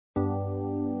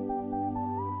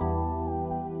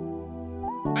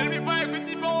And we back with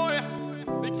the boy.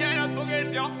 We cannot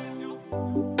forget you.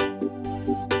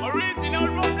 Original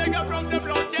rum nigga from the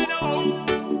block, you know.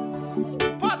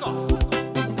 Potter.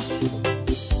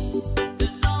 The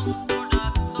sound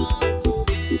production,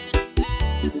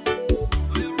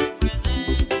 we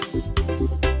represent.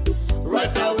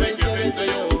 Right now we give it to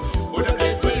you. With the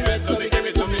place where you at, so we give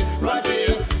it to me. Right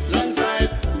here, long side,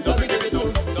 so we give it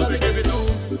to, so we give it to.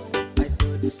 I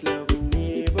thought this love will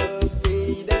never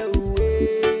fade away.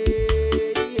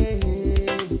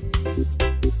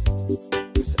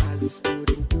 'Cause as it's good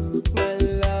and took my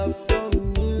love from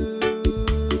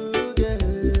you,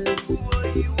 girl.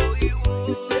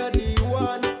 Yes, you're the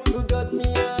one who got me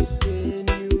up when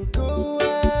you go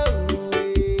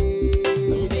away.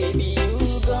 Baby, you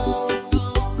go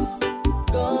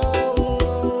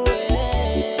away.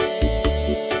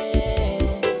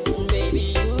 Baby,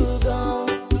 you go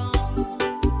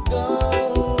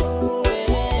away.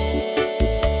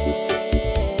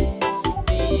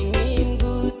 Being in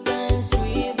good times,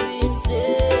 we've been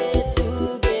set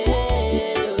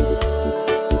together.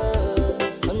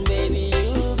 And baby,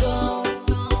 you go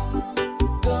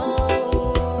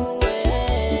away.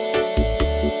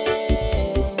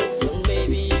 And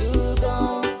baby, you go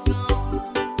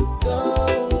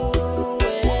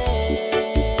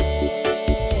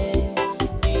away.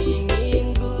 Being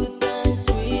in good times,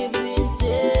 we've been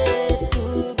set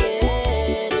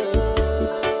together.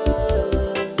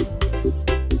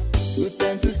 Good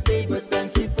times to stay, but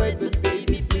times we fight. But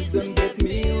baby, please don't get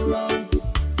me wrong.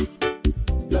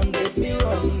 Don't get me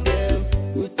wrong, girl.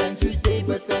 Good times we stay,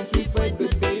 but times we fight.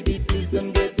 But baby, please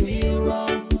don't get me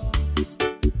wrong.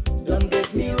 Don't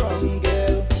get me wrong,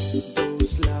 girl.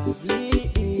 Those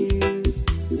lovely hills,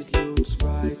 it looks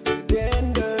brighter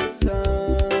than the sun.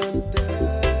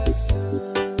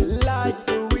 Like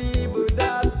the river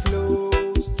that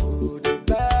flows through the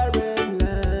barren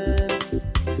land.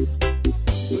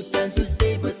 Good times to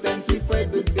stay, but times we fight.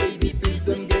 But baby, please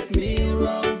don't get me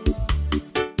wrong.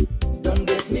 Don't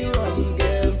get me wrong,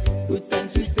 girl. Good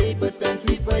times we stay, but times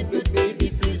we fight. But baby,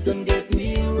 please don't get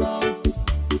me wrong.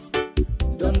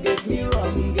 Don't get me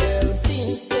wrong, girl.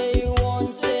 Since day one,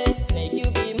 said make you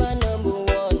be my number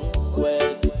one.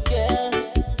 Well, girl,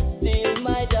 till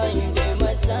my dying day,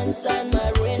 my sunshine,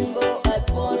 my rainbow, I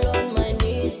fall on my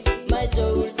knees. My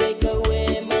joy will take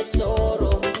away my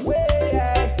sorrow. Way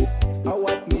I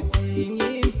want me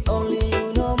thinking, Only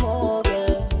you know more,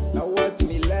 girl. I want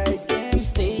me like him.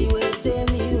 Stay with them,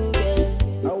 you girl.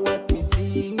 I want me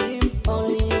thinking,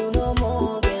 Only you know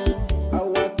more, girl. I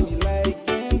want me like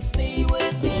him. Stay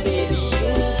with them, baby.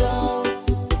 You go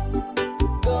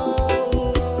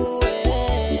away.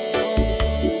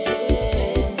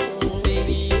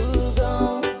 Baby, you go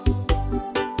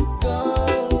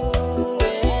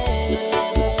away.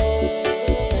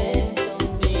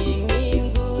 Being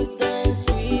in good times,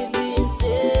 we've been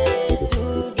set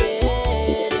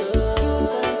together.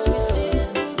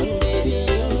 Baby,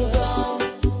 you go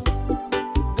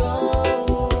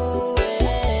away.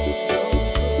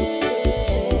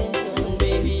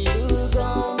 Baby, you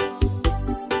go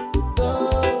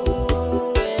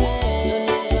away.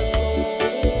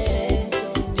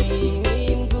 Being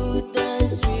in good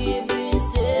times, we've been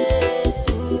set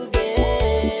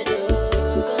together.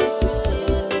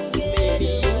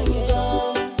 Baby, you go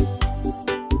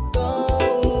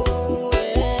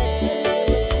away.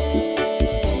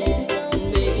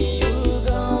 Baby, you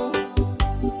go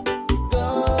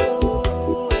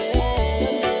away.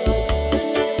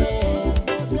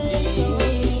 Being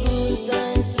in good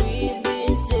times, we've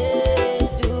been set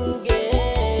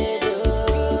together.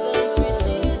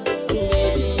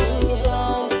 Baby, you go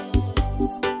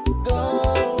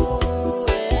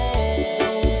away.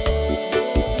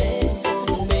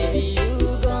 Baby, you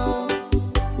go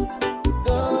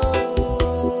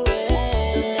away.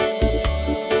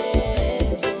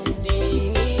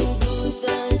 Being in good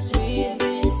times, we've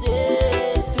been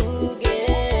set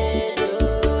together.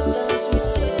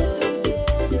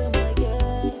 My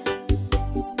God.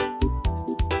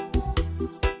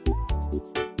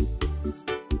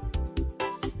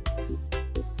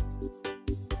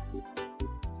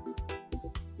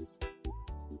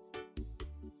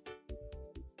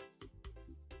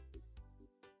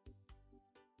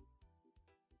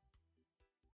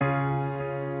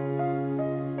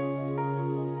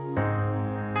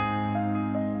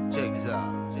 Check this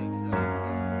out.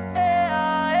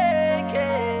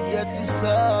 Ya tú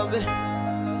sabes,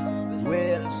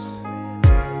 Wells.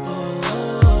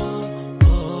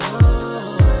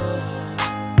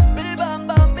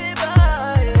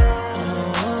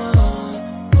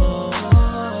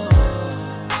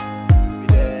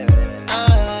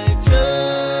 I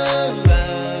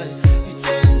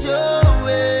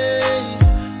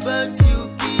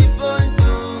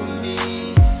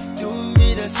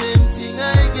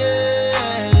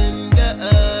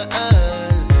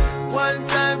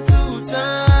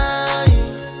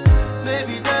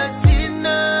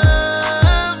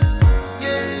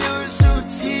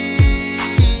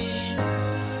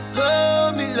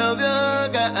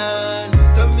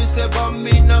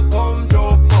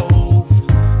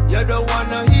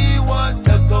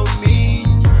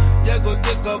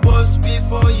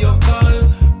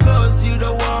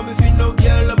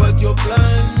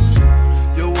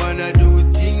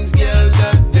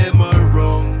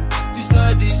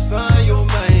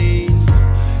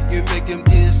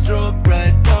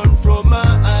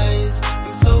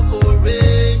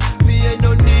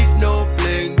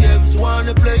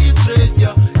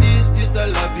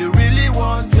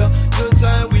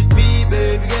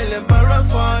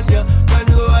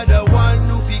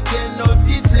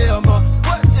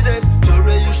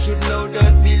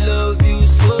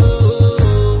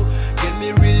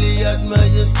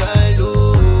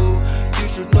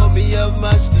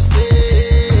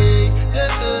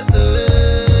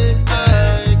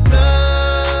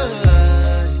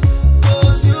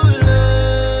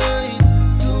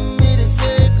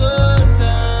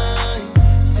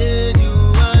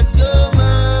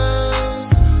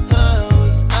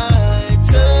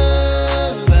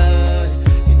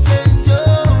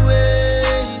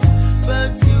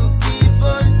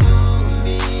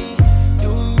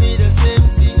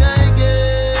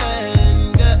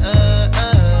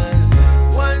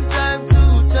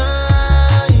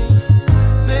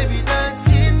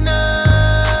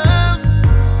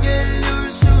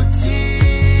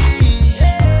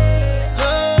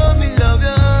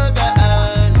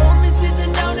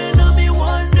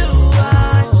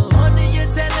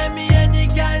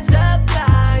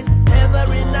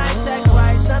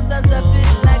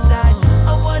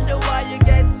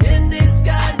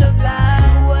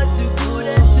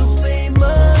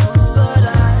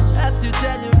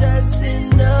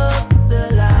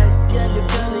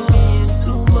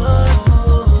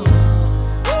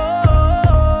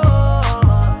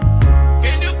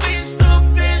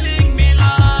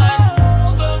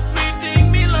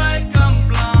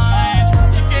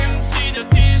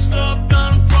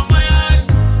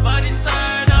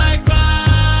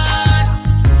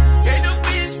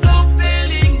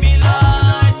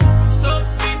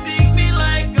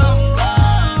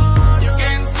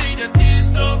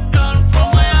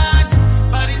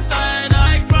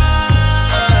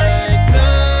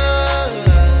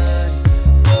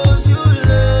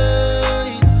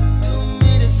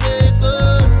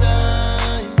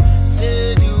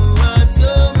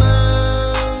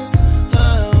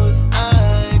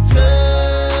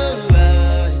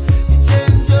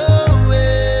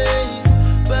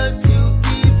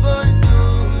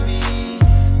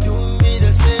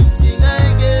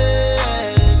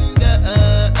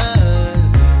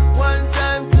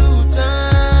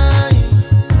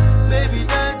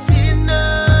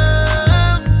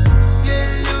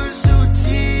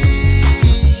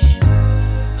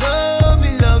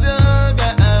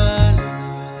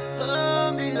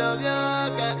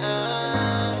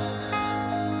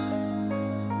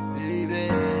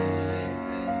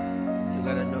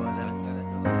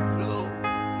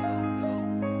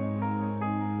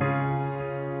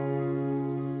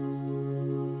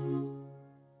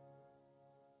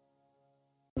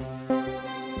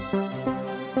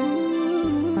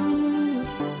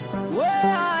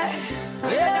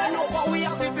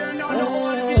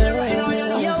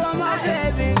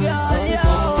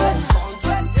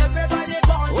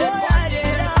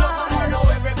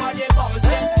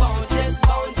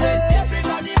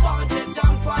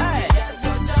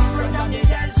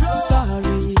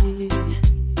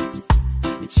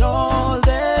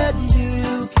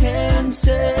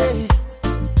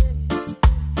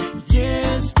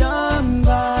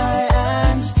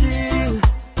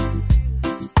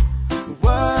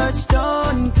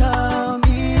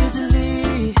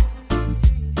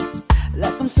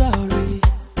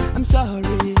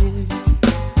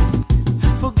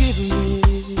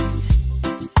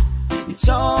It's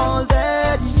all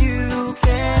that you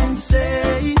can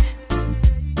say.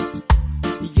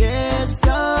 Yes,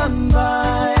 come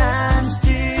by and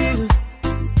still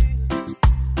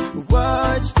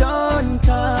words don't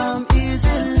come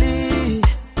easily.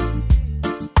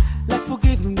 Like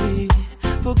forgive me,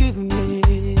 forgive me.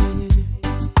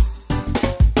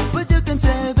 But you can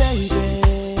say, baby,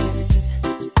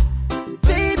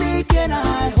 baby, can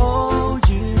I hold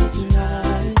you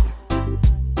tonight?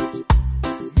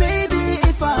 Maybe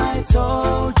if I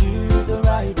told you the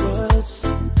right words,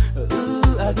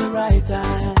 ooh, at the right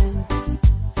time,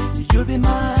 you'll be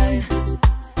mine.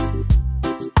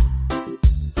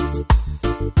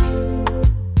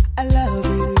 I love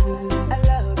you, I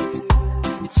love you.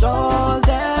 It's all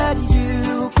that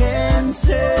you can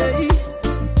say.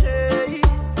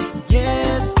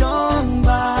 Yes, gone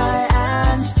by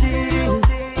and still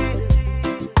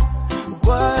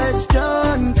words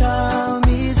don't come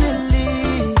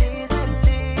easily.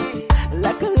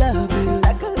 Like I love you,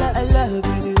 like I love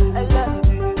you, I love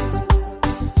you.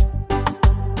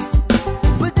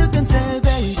 But you can say,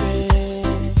 baby,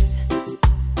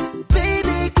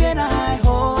 baby, can I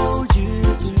hold you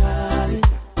tonight?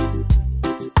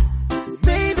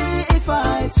 Maybe if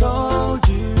I told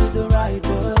you the right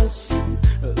words,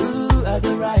 ooh, at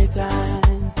the right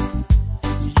time,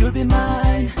 you'll be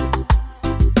mine.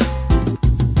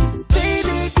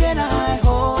 Baby, can I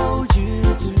hold you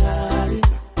tonight?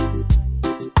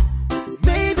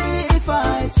 Maybe if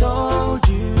I told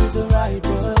you the right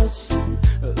words,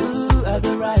 ooh, at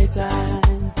the right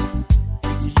time,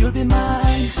 you'll be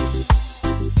mine.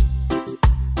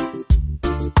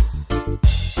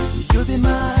 You'll be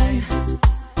mine.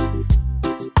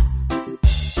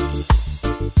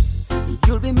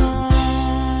 You'll be mine.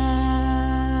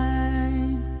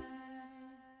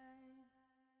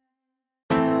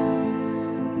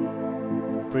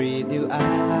 Breathe you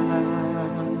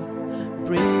out,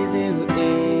 breathe you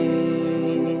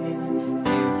in.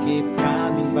 You keep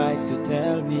coming back to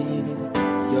tell me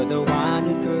you're the one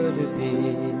who could have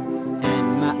been. And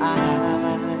my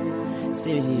eyes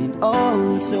seeing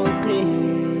all so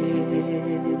clear.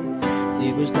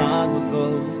 It was long ago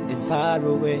and far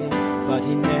away, but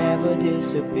he never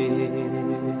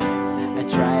disappeared. I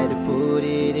try to put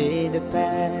it in the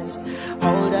past,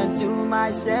 hold on to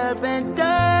myself and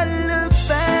don't look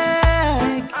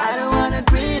back. I don't wanna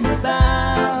dream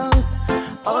about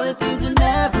all the things that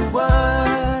never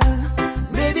were.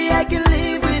 Maybe I can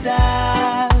live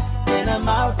without, and I'm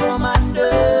out from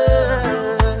under.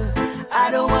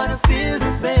 I don't wanna feel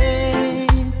the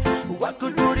pain. What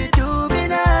could really do me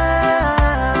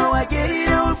now? I get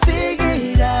it all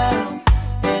figured out,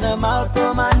 and I'm out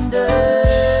from under.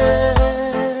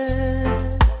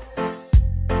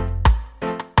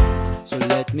 So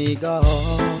let me go,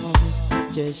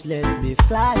 just let me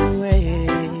fly away.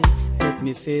 Let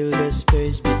me feel the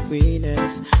space between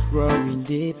us growing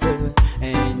deeper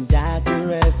and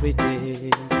darker every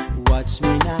day. Watch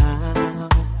me now,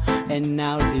 and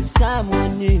I'll be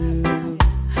someone new.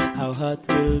 Our heart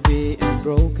will be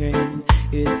unbroken.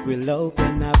 It will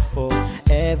open up for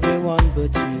everyone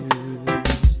but you.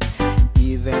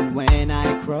 Even when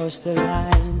I cross the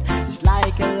line, it's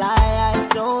like a lie I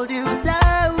told you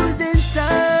 1,000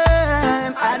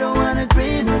 times. I don't wanna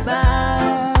dream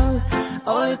about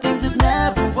all the things that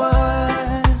never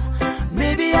were.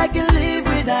 Maybe I can live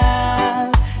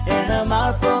without, and I'm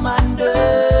out from under.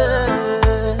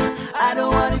 I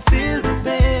don't wanna feel the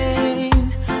pain.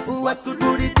 What could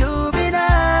really do me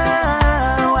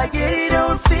now? I get it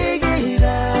all figured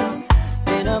out,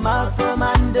 and I'm out from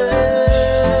under.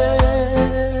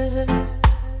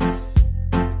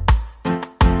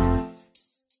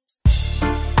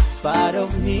 Part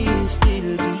of me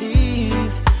still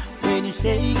believe when you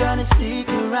say you're gonna stick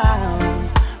around.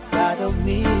 Part of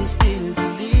me still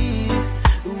believe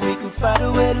we could find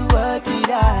a way to work it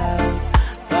out.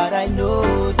 But I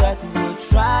know that we'll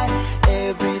try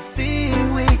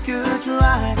everything we could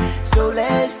try. So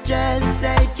let's just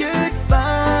say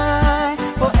goodbye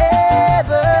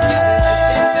forever.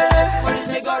 What is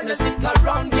it gonna stick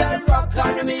around, girl? Rock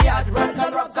on me yard, rock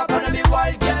up on me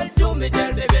wild, girl. Do me,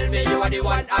 tell me, bill me, you are the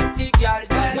one antique, girl.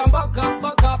 Come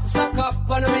back up, suck up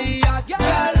on me yard, girl.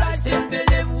 I still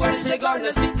believe what is it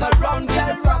gonna stick around,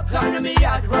 girl? Rock on me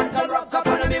yard, rock up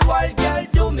on me wild, girl.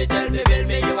 Do me, tell me, bill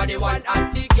me, you are the one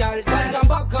antique, girl. Come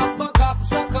back up,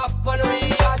 suck up on me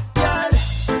yard, girl.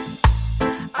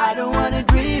 I don't wanna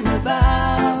dream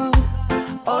about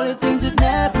all the things that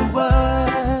never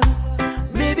were.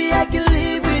 Maybe I can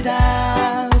live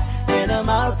without, and I'm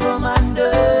out from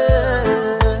under.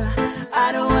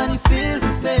 I don't wanna feel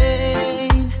the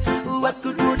pain. What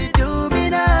could really do me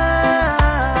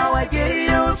now? I get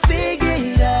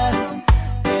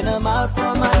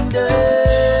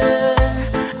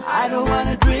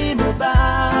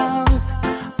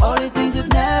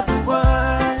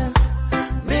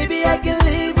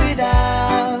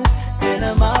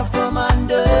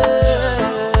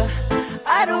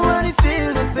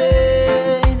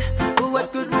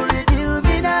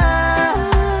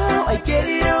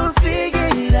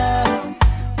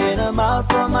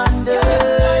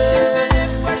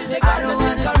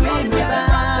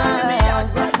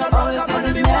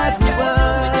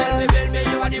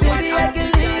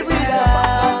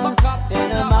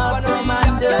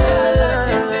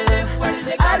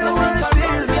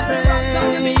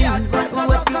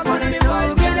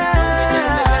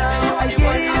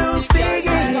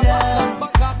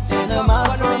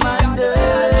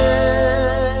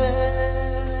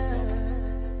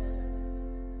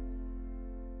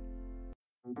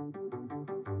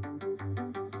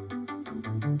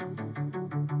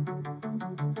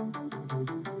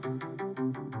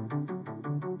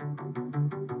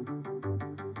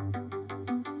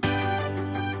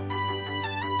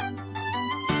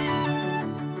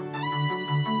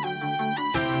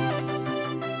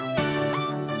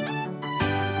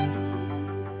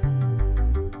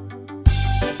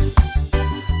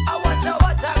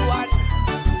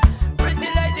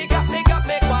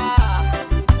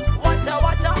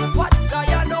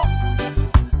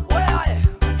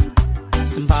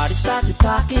Somebody started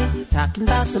talking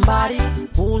about somebody.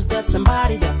 Who's that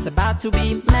somebody that's about to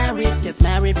be married? Get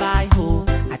married by who?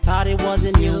 I thought it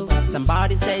wasn't you, but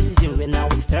somebody says it's you, and now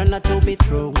it's turned out to be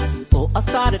true. Oh, I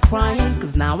started crying,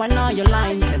 cause now I know you're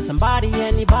lying. Can somebody,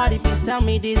 anybody, please tell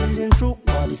me this isn't true?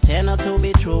 But it's turned out to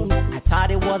be true. I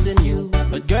thought it wasn't you,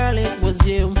 but girl, it was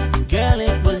you. Girl,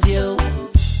 it was you.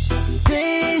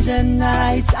 Days and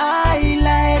nights I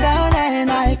lie down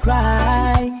and I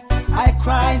cry. I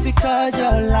cry because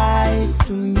you're lied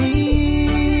to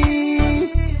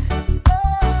me.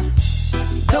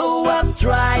 Though I've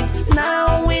tried,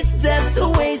 now it's just a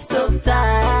waste of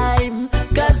time.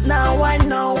 Cause now I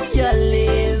know you're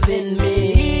leaving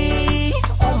me.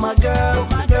 Oh my girl,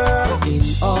 my girl. In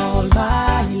all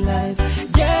my life,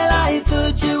 girl, I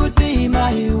thought you would be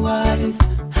my wife,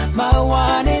 my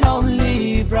one and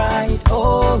only bride.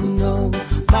 Oh no,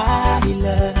 my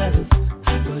love,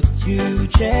 but you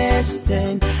just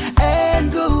stand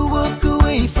and go walk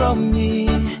away from me,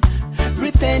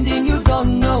 pretending you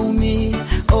don't know me.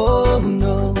 Oh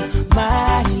no,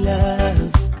 my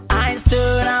love. I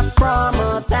stood up from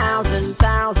 1,000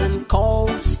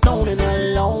 cold, stoning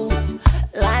alone,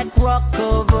 like rock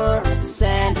over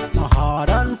sand. My heart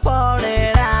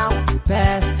unfolded out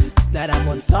past that I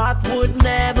once thought would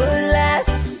never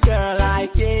last. Girl, I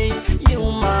gave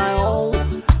you my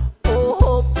own, oh,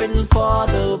 hoping for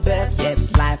the best. Yet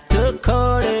life took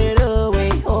hold it away,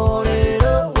 hold it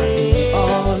away.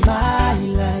 All my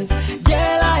life,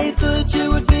 girl, I thought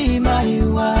you would be my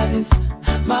wife,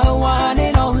 my one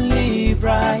and only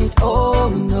bride. Oh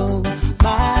no,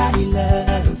 my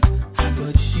love,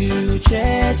 but you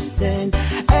just stand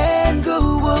and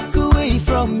go walk away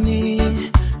from me,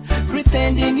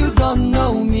 pretending you don't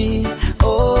know me.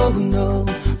 Oh no,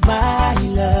 my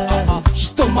love. She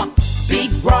stole my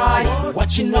big ride,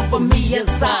 watching over me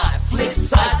as I flip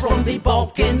sides from the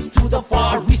Balkans to the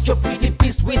Far East. Your pretty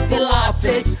beast with the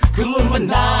latte,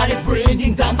 Illuminati,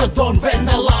 bringing down the Don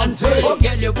Venalante. Oh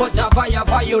girl, you put a fire,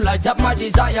 you light up my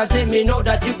desire. See me know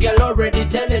that you girl already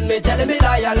telling me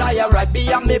liar, liar. Right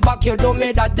behind me back, you do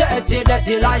me that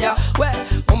dirty liar. Well,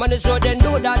 woman, so then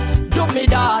do that, do me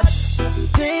that.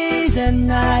 Days and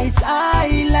nights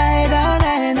I lie down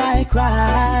and I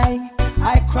cry.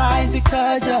 I cry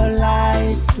because you're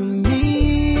lied to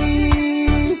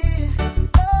me.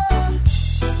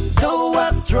 Though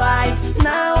I've tried,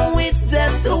 now it's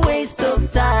just a waste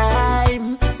of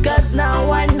time. Cause now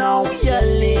I know you're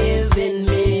leaving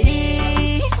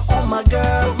me. Oh my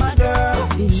girl, my girl.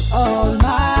 In all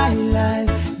my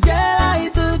life, girl, I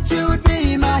thought you would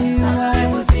be my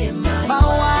wife, my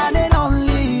one and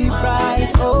only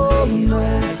bride. Oh no,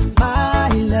 my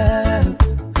love,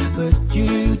 but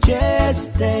you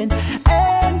just stand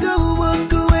and go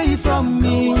walk away from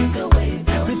me,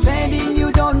 pretending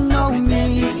you don't know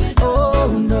me. Oh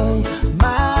no,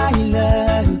 my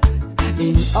love.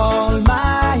 In all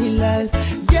my life,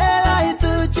 girl, I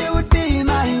thought you would be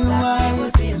my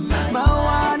wife, my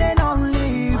one and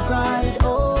only bride.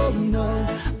 Oh no,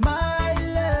 my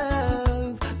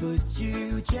love, but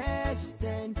you just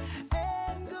stand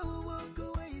and go walk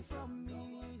away from me.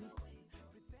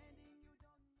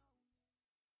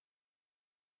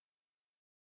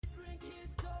 Drink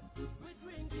it up, we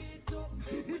drink it up,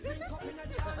 we drink up in the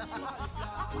animal fly.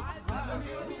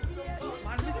 We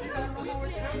blaze it up, we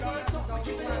blaze it up, we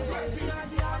give it a blaze in the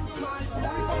animal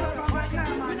fly.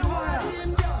 We know what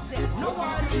him do, say, no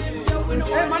what him do, we know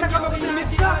what him do in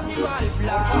the animal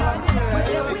fly. We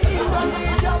say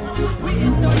we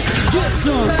in the Get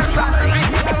some.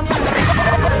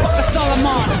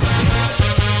 Solomon.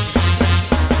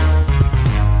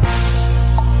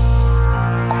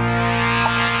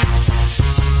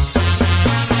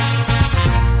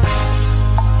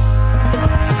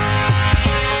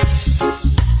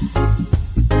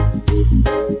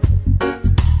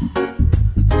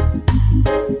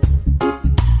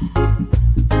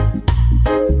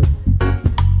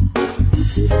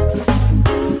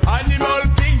 Animal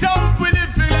kingdom, we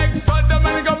live like Sodom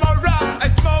and Gomorrah.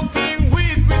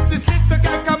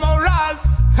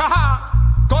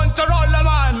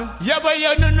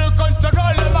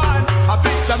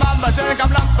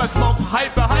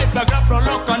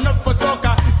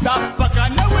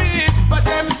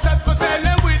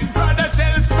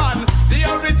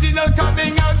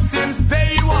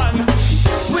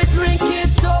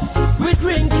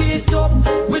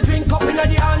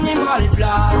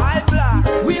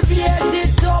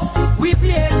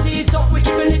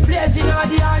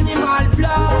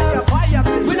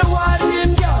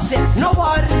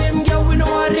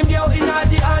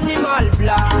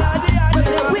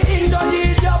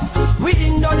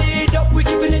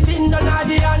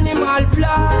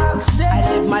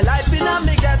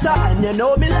 And you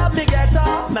know me love me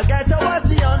ghetto. My ghetto was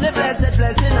the only blessed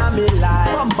blessing of me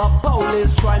life. Bumper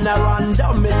police trying to run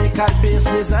down me little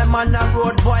business. I'm on a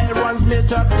road boy runs me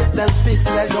tough, get them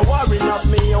speechless. So worrying up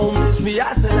me homeless, we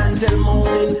hustle until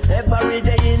morning. Every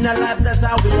day in our life, that's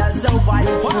how we all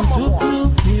survive. From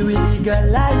took, we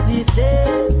legalize it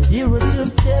there. Hero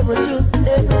took,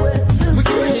 everywhere. We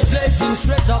keeping it blazing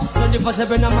straight up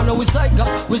 24/7, I'm on we psych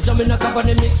up. We jump in a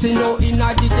company mixing, no in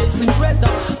our details straight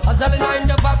up. As all in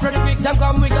the vibe for the quick time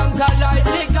come, we can collide.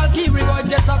 Legal key, boy,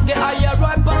 get up, get higher,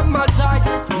 right by my side.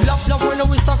 Love when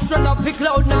we stuck straight up for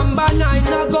cloud number 9.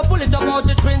 Now go pull it about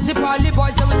it, principally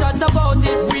boys, so we talk about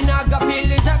it. We not got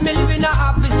feel it, that me living a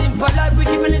happy, simple life. We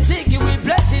keeping it sticky, we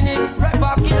blessing it, right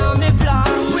back in on me block.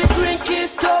 We drink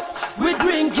it up, we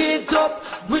drink it up.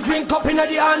 We drink up in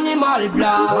the animal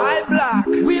block. My block.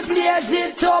 We blaze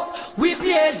it up, we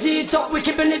blaze it up. We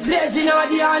keeping it blazing on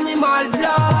the animal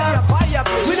block. Fire,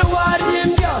 we don't want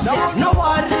him girl, no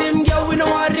want him girl. We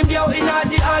don't want him girl in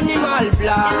the animal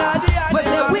block. We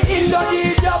say we in the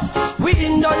lead up, we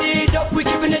in the lead up. We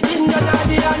keeping it in the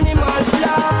animal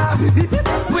block.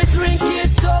 We drink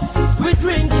it up, we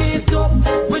drink it up.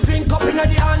 We drink up in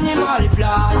the animal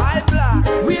block. My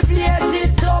block. We blaze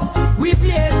it up, we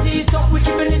blaze it up. We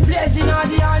keeping it blazing on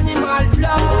the animal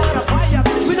block.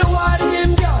 We don't want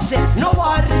him girl, no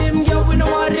want him girl. We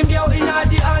don't want him girl in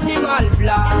the animal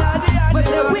block. We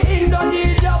say we in the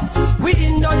lead up, we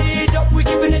in the lead up. We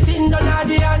keeping it in the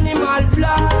animal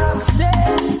block. Say.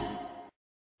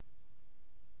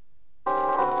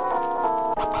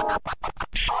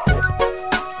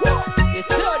 You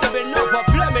should have been no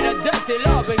problem in a dirty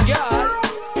loving girl.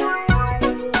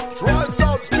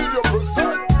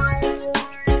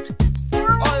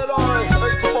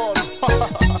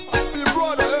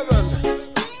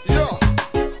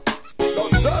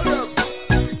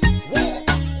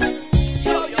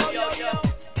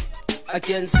 I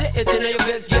can see it in your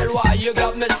face, girl, why you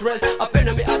got me stressed? Up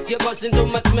in me at you causing too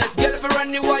much mess. Girl, if you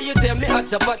run you, why you tell me at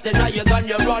the button? Now you gone,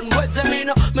 you run, what's the mean?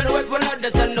 Me no wait for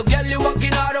another son, no girl, you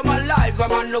walking out of my life.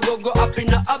 I'm on no go up in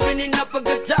enough a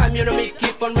good time. You know me,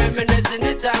 keep on reminiscing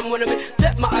the time when me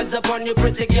set my eyes up on you,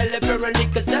 pretty girl, if you're a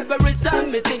nigga, every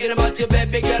time me thinking about you,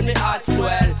 baby girl, me heart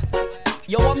swell.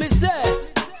 You want me say?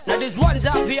 Now this one's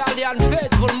happy, all the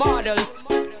unfaithful models.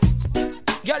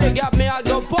 Girl, you got me, I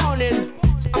go pounding.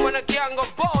 I'm gonna can't go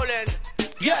bowling.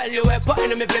 Girl, you were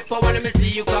putting me flip for when me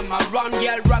see you come around.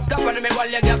 Girl, rock up on me while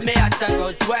you got me at a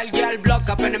go swell. Girl, block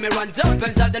up and me runs up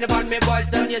and something upon me boys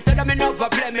down. You said I'm no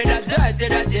problem, me that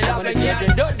dirty love. And girl,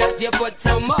 do that you put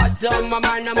so much on my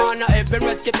mind. I'm on a every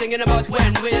rest, keep thinking about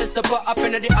when we used to put up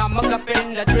in the armor up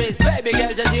in the trees. Baby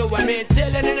girl, just you and me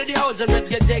chilling in the house and let's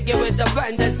get take it with the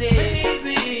fantasy.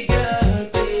 Baby girl,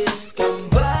 please come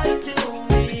back to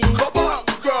me. Come on,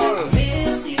 girl. I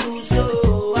miss you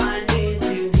so, I need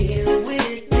you here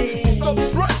with me. Stop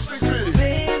stressing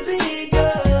me. Baby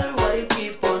girl, why you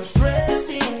keep on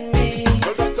stressing me?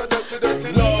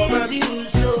 Dirty love, Need you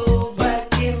so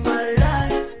back in my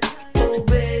life, oh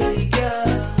baby girl.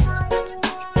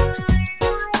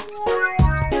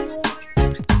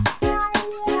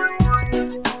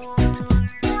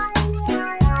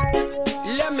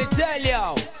 Let me tell you,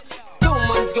 2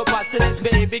 months go past to this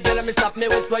baby girl, and me stop me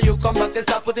whisper you come back and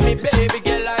stop with me baby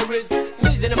girl. I risk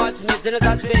missing a match, missing a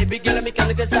touch, baby girl, and me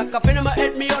can't get stuck up in my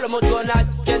head, me almost go nuts.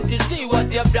 Can't you see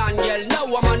what you've done, girl? Now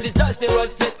I'm on this dusty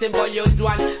road, sitting for you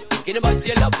one. Thinking about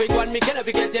your love, big one, me can't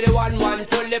forget the one.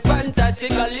 Truly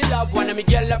fantastic, I love one, and me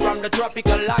girl from the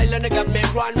tropical island, got me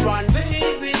run.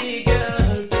 Baby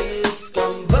girl, please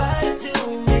come back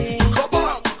to me. Come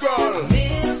on, girl.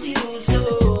 Miss you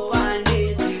so, I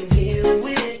need you here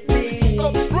with me.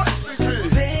 Stop stressing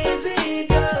me. Baby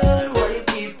girl, why you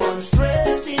keep on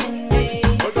stressing me?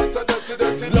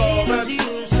 Dirty love, Need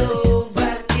you so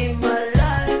back in my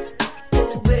life,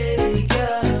 oh baby girl.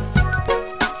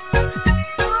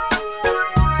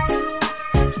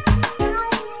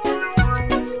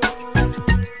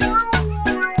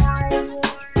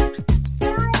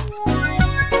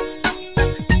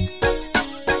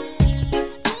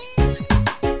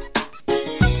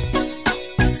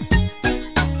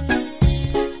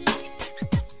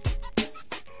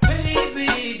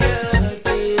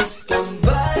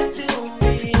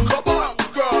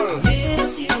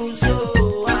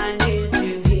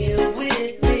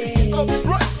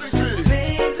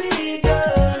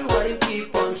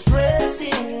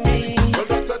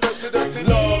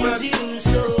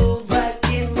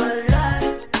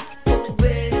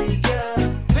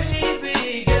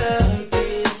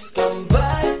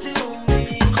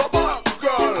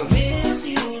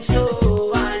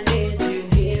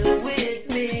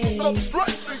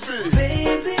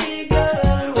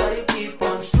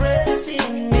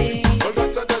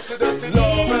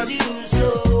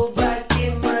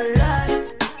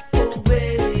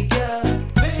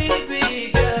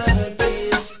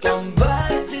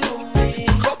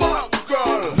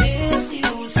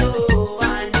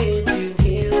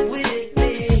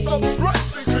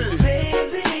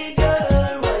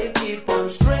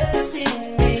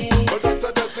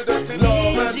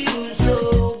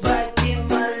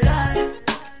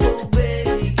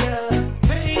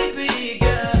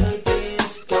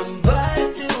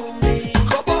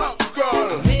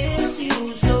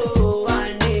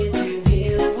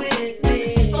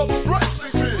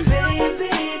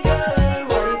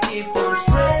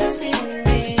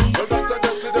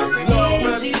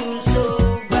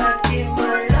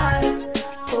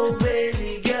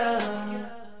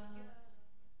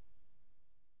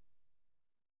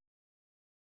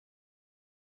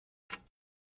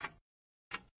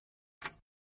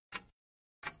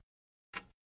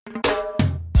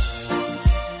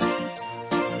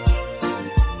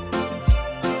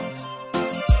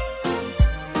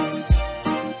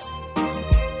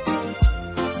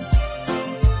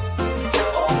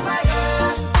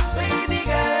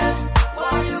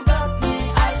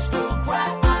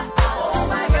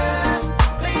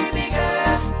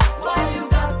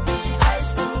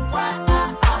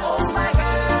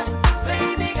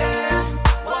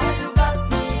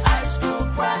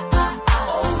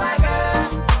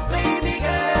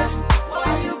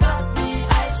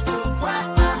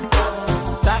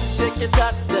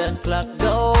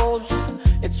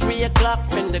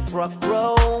 rock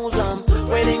rose. I'm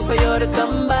waiting for you to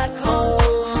come back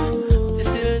home. You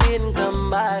still didn't come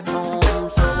back home,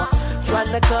 so I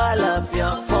tried to call up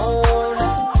your phone.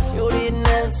 You didn't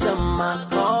answer my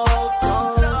calls.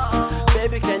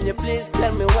 Baby, can you please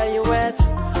tell me where you at?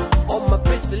 Oh, my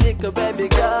pretty little baby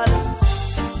girl.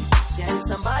 Can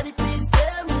somebody please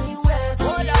tell me where's she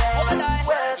at?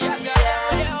 Where's she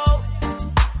at?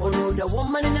 Oh no, the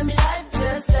woman in my life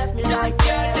just left me like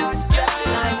that.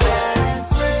 Like that.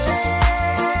 Crazy.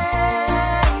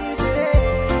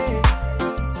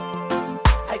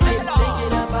 I keep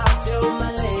thinking about you, my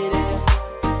lady.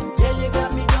 Yeah, you got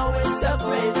me going so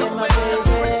crazy, my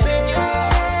baby.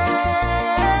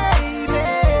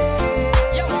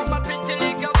 You want my pretty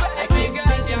little baby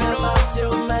girl, you know. About you,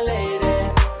 my lady.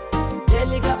 Yeah,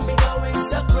 you got me going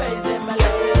so crazy, my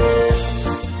lady.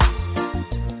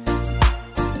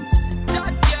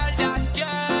 That girl.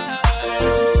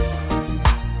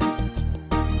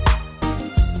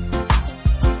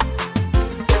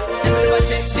 See me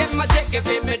them a take it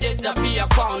for me, disappear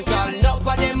pound girl. None of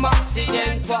them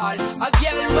accidental. A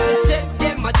girl will take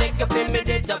them a take it for me,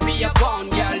 disappear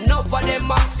pound girl. None of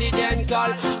them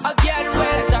accidental. A girl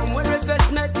will time when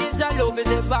investment is a love is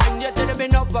a van. You tell me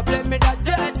no problem me that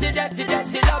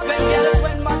dirty love and girl.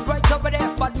 When man right over there,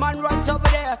 bad man right over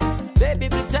there. Baby,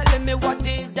 be telling me what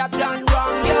is that done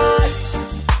wrong, girl.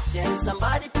 Can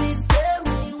somebody please tell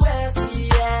me where's she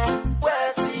at?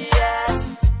 Where's she at?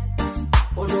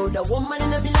 Oh no, the woman in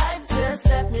my life just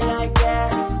left me like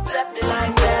that. Left me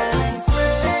like that.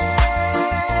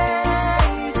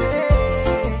 Crazy.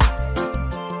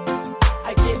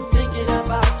 I keep thinking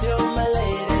about you, my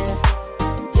lady.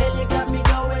 Yeah, you got me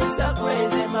going so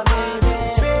crazy, my baby.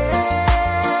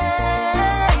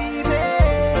 Baby.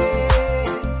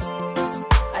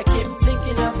 I keep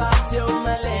thinking about you,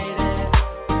 my lady.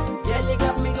 Yeah, you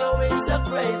got me going so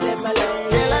crazy, my lady.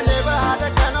 Girl, I never had a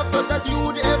kind of thought that you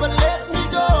would ever let me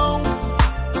go.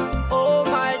 Oh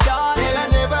my darling. Girl, I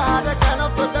never had a kind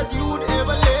of thought that you would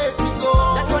ever let me go.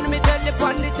 That's when me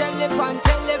telephone, the telephone.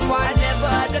 I never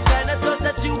had the kind of thought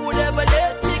that you would ever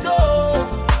let me go.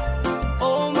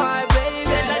 Oh my baby.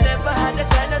 Girl, I never had the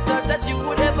kind of thought that you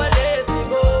would ever let me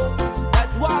go.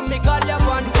 That's why me call you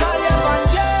one girl.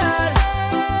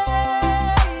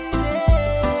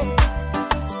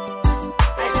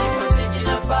 I keep on thinking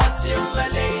about you, my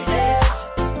lady.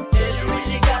 Girl, you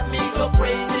really got me go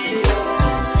crazy.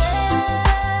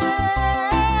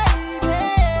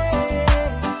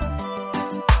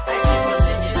 I keep on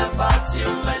thinking about you,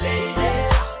 my lady.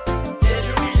 Girl,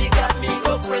 you really got me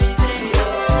go crazy.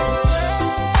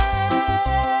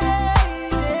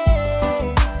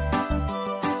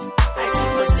 I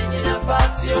keep on thinking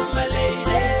about you, my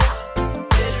lady.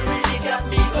 Girl, you really got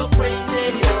me go crazy.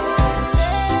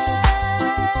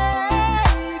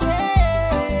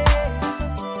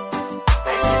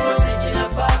 I keep on thinking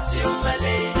about you, my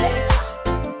lady.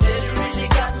 Girl, you really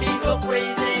got me go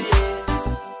crazy.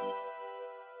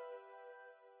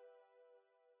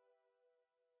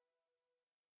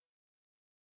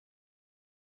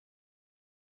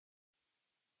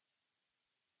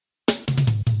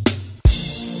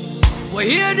 We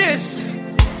hear this.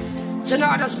 It's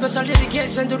another special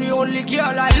dedication to the only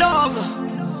girl I love.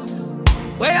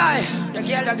 Where the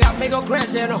girl that got me go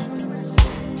crazy, you know.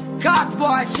 Cock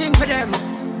boy, sing for them.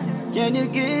 Can you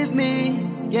give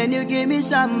me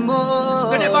some more?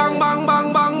 With the bang, bang,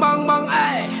 bang, bang, bang, bang,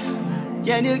 hey.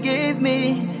 Can you give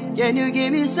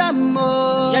me some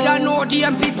more? You don't know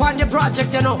DMP on the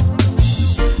project, you know.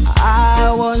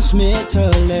 I once met a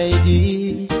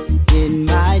lady in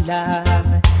my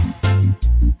life.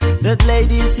 That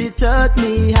lady, she taught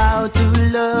me how to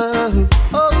love.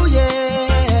 Oh yeah.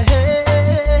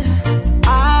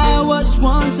 I was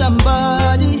once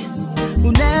somebody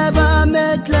who never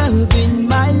met love in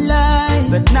my life.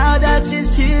 But now that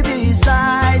she's here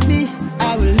beside me,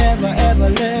 I will never ever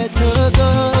let her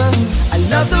go. I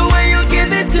love the way you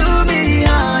give it to me,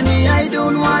 honey. I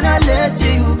don't wanna let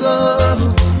you go.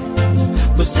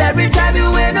 'Cause every time you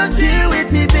ain't no deal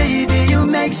with me, baby, you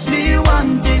makes me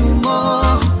want you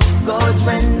more. 'Cause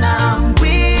when I'm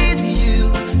with you,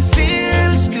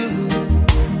 feels good.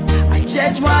 I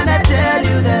just wanna tell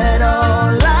you that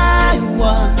all I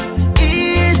want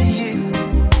is you.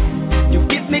 You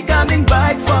keep me coming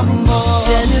back for more.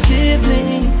 Can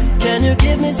you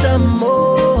give me some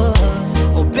more?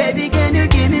 Oh baby, can you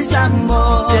give me some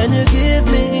more? Can you give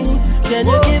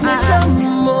me some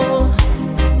more?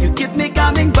 You keep me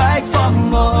coming back for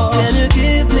more. Can you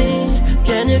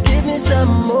give me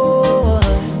some more?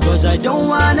 'Cause I don't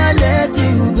wanna let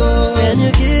you go. Can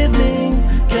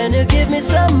you give me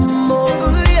some more?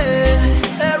 Ooh, yeah.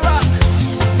 Hey, rock.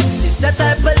 She's the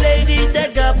type of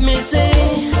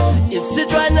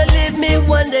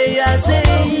one day I'll say,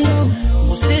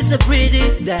 oh, she's a pretty,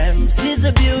 damn, she's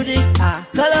a beauty. I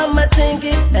call her my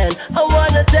thinking, and I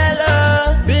wanna tell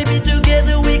her, baby,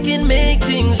 together we can make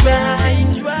things right.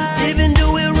 Even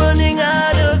though we're running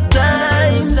out of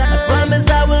time, I promise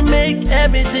I will make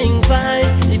everything fine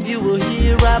if you were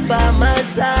here right by my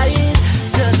side.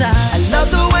 Cause I love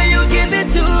the way you give it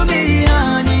to me,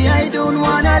 honey. I don't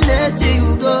wanna let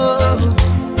you go.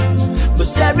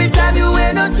 But every time you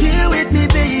ain't not here with me,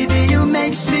 baby, you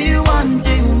makes me want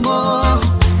you more.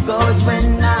 Cause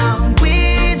when I'm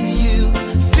with you,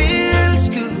 feels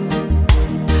good.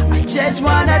 I just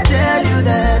wanna tell you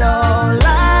that all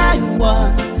I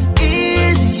want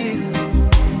is you.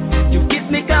 You keep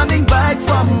me coming back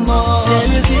for more. Can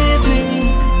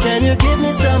you give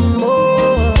me some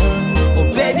more? Oh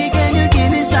baby, can you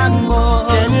give me some more?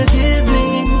 Can you give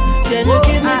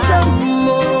me some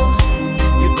more?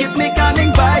 You keep me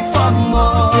coming back for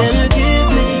more. Can you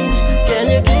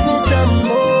give me some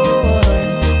more?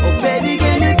 Oh baby,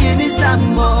 can you give me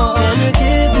some more? Can you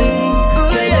give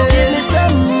me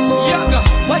some more? Yaga,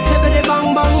 what's the bitty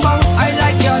bang bang bang? I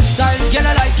like your style, girl,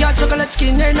 I like your chocolate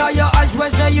skin in all your eyes.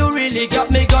 Well, say you really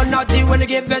got me go naughty when you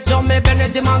give it to me.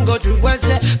 Benedict mango tree, well,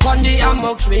 say Pondy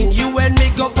hammock swing. You and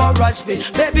me go for a spin.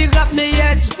 Baby got me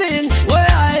head spin.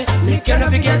 Well, me can't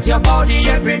forget your body.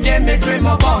 Every day me dream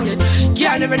about it.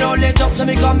 Can't even hold it up, so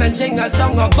me come and sing a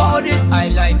song about it. I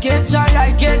like it,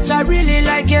 I really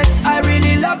like it. I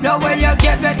really love the way you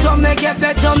give it to me,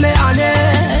 honey.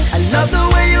 I love the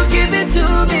way you give it to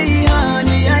me,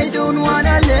 honey. I don't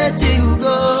wanna let you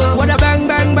go. Wanna bang,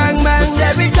 bang, bang, bang. Cause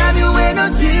every time you ain't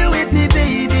not here with me,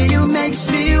 baby, you makes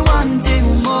me want you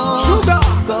more. Sugar.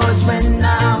 Cause when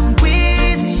I'm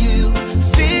with you,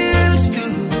 feels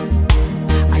good.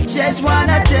 I just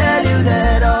wanna tell you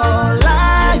that all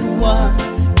I want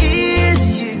is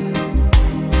you.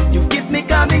 You keep me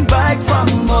coming back for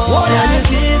more.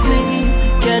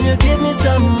 Can you give me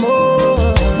some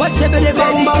more? What's the bitty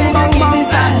bang, bang, bang, give me bang?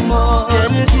 some more? Can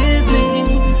you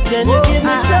give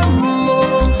me some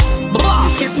more?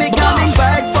 You keep me coming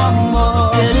back for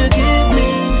more. Can you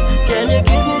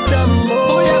give me some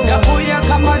more?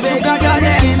 Booyaka, my Baby, sugar can you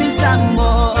daddy. give me some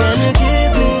more? Can you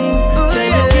give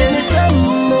me some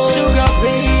more? Sugar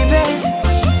baby.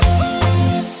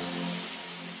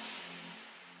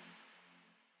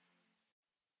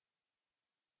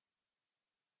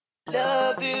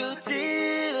 Love you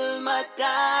till my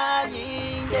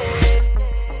dying day.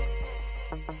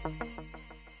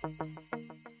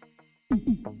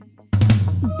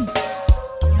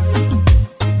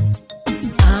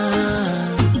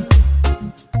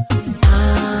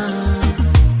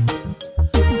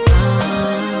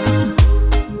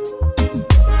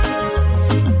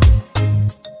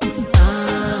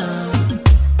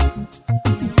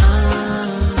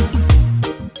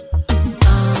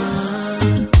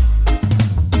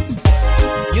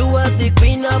 You are the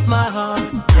queen of my heart,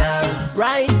 yeah.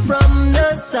 Right from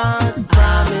the start,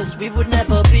 promise we would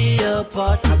never be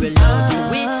apart. I will love you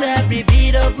with every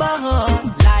beat of my heart.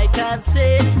 Like I've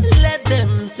said, let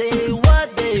them say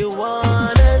what they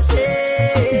wanna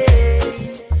say.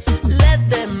 Let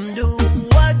them do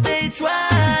what they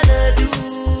try to do.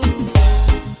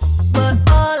 But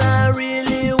all I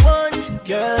really want,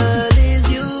 girl, is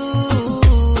you.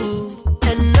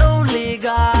 And only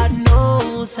God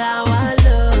knows how I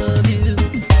love you.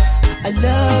 I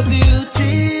love you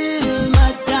till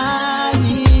my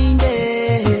dying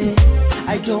day.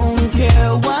 I don't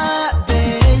care what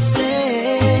they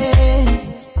say.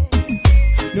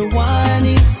 No one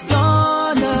is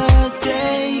gonna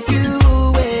take you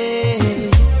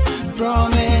away.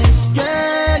 Promise,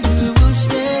 girl, you will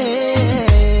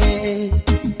stay.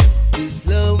 This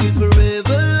love will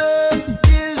forever last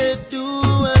till the two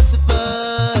us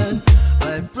apart.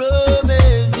 I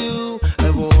promise you I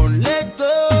won't let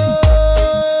go.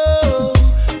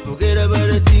 Forget about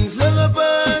the things long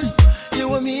past.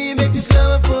 You and me make this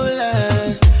love for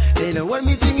last. They don't want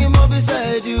me thinking more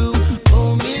beside you.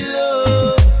 Oh, me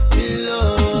love, me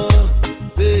love.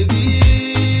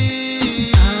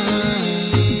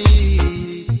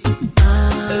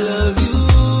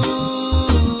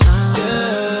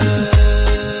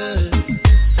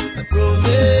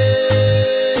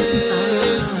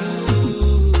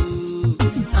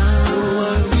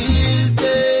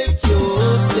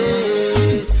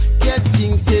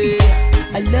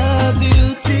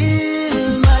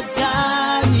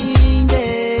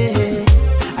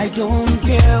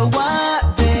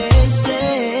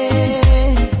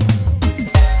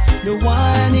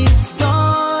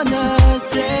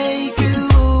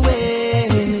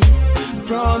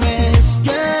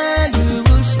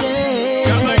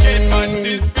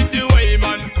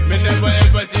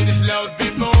 never seen this love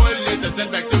before. Let us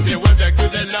stand back to be well back to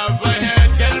the love I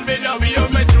had. Girl, me love you,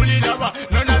 my truly lover.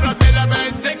 None of the fella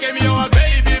man taking me over,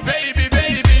 baby, baby,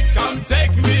 baby. Come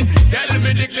take me. Girl,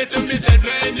 me declare to me, said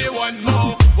anyone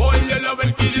more. For your love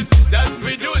and kisses that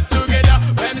we do together.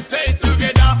 And stay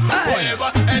together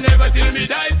forever and ever till we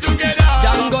die together.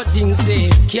 Don't go things say,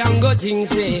 can't go things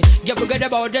say. You forget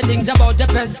about the things about the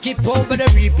past, skip over the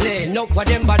replay. No for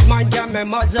them bad mind can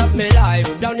members of me life.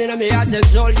 Down in me heart and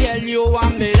soul, yeah, you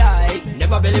want me like.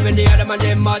 Never believe in the other man,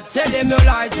 them a tell them you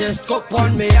lie. Just cup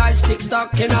on me, I stick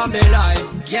stuck in all my life.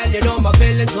 Girl, you know my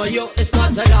feelings for you, it's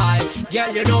not a lie.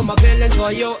 Girl, you know my feelings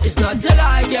for you, it's not a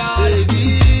lie, girl.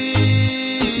 Baby,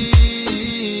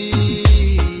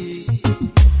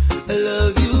 I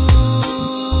love you,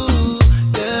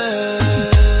 girl.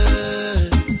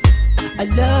 I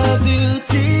love you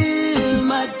till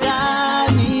my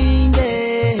dying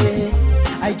day.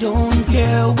 I don't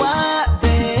care what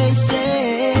they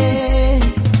say.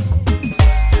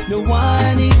 No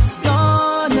one is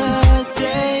gonna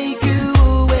take you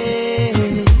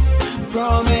away.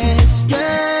 Promise,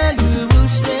 girl, you will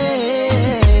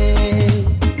stay.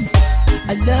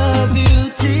 I love you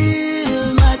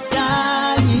till my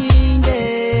dying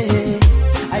day.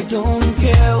 I don't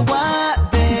care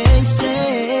what they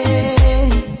say.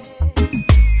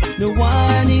 No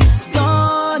one is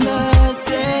gonna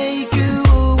take you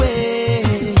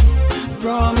away.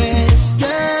 Promise,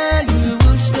 girl, you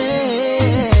will stay.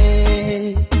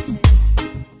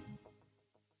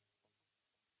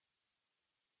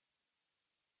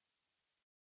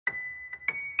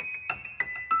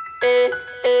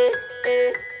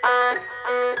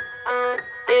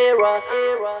 Era,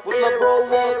 with my bro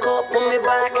woke up on me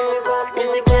back.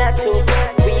 Music tattoo,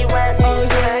 we ran this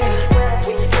track.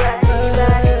 We track this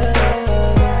back.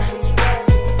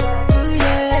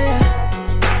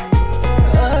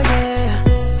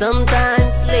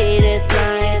 Sometimes late at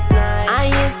night, I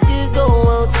used to go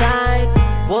outside,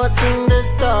 watching the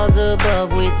stars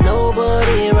above with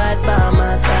nobody right by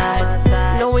my side.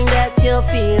 Knowing that you're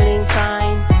feeling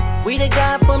fine with a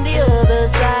guy from the other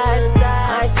side.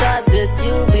 I thought that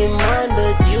you'd be mine,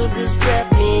 but you just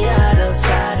left me out of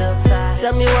sight.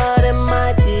 Tell me, what am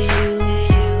I to you?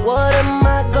 What am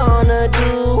I gonna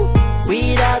do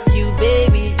without you,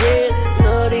 baby? There's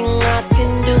nothing I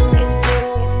can do.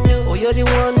 Oh, you're the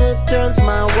one that turns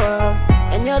my world,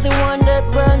 and you're the one that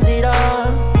burns it all.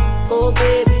 Oh,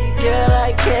 baby girl,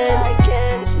 I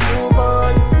can't move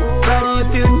on. But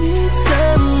if you need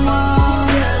someone,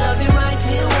 girl, I'll be right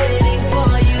here waiting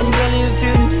for you. And girl, if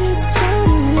you need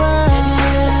someone,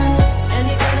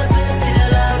 any kind of place that I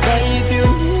love. But if you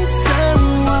need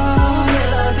someone,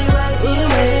 girl, I'll be right here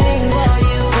waiting for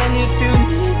you. And if you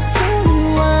need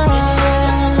someone,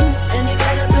 any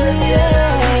kind of place that I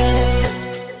love.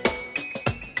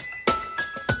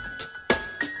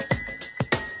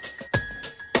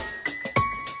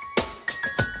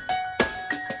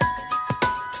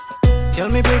 Tell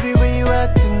me, baby, where you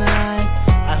at tonight?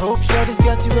 I hope Shorty's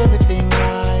got you everything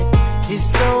right. It's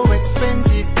so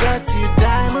expensive, got you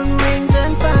diamond rings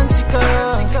and fancy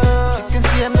cars. As you can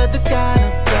see, I'm not the kind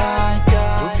of guy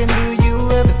who can do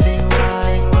you everything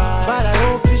right. But I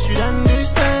hope you should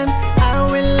understand, I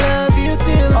will love you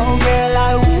till the end. Girl,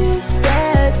 I wish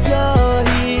that you're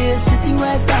here, sitting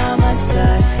right by my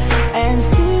side, and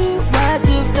see what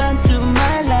you've done to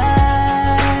my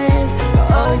life.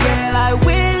 Oh, girl, I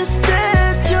wish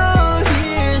that you're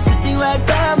here, sitting right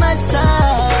by my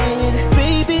side.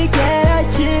 Baby girl, I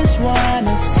just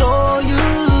wanna show you.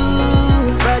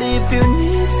 But if you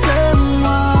need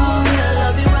someone, girl,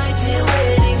 I'll be right here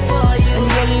waiting for you. And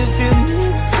girl, if you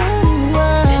need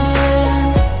someone,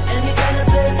 any kind of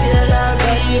place, girl, I'll be.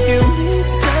 But if you need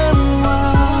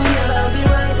someone, girl, I'll be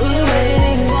right here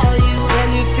waiting for you.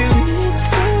 And if you need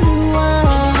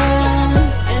someone,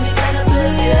 any kind of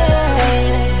place,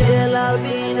 girl, I'll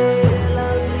be there.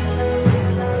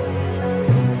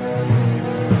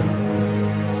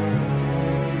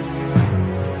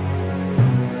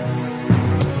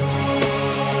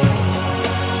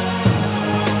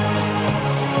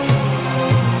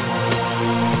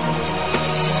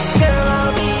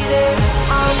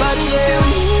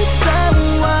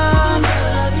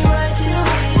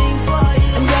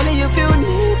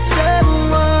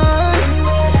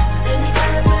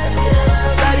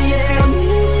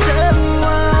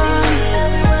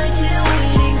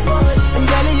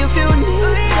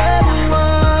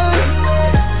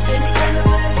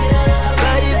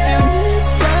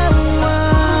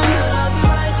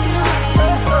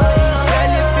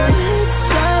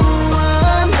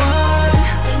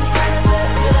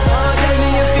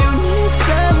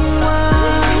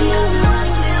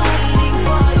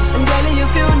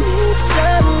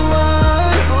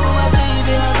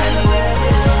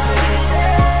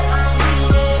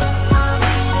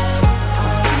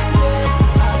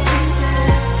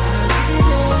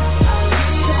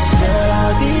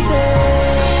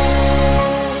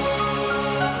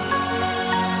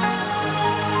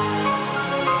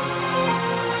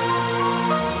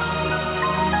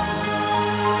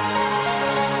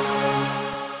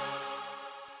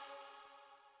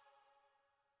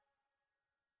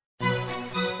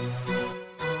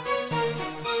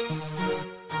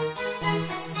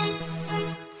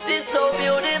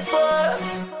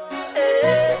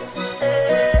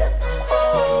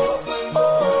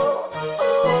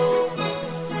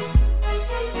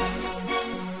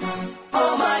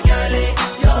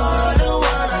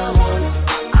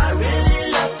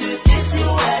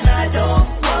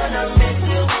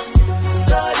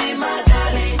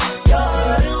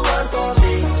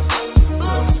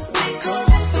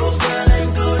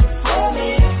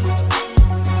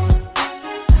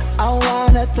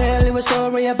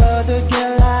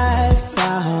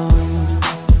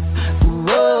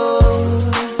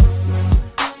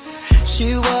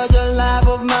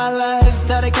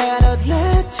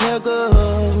 wanna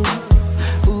go.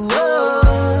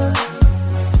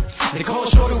 They call her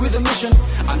shorty with a mission.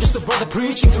 I'm just a brother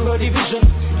preaching through her division.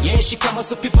 Yeah, she comes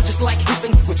so people just like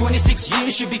hissing. With 26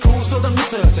 years, she be cool, so don't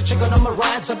miss her. So check out on my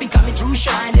rides, I've been coming through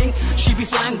shining. She be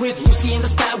flying with Lucy in the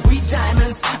sky with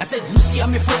diamonds. I said, Lucy,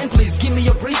 I'm your friend, please give me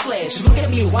your bracelet. She look at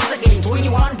me once again,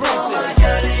 21 bros. Oh my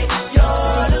girlie,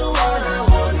 you're the one I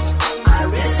want. I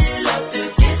really love to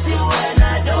kiss you and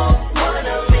I don't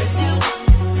wanna miss you.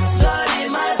 Sorry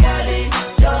my girlie,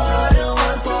 you're the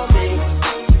one for me.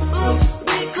 Oops,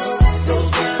 because those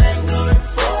girls ain't good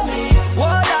for me.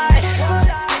 What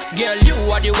girl, you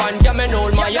are the one, come and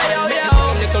hold my hand. Make it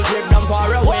a little trip down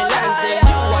far away lands. Then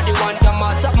you are the one, come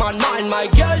and set my mind. My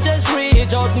girl, just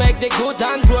reach out, make the good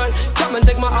times roll. Come and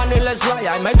take my hand and let's fly.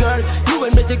 I'm my girl, you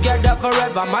and me together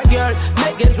forever, my girl.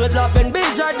 Making sweet love and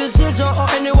beside the seas or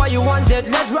anywhere you want it.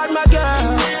 Let's ride, my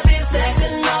girl. Every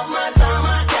second of my time,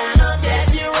 I cannot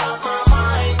get you off my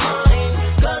mind.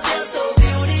 Cause you're so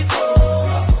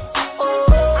beautiful.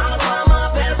 I'll try my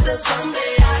best that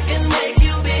someday I can make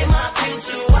you be my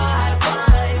future wife.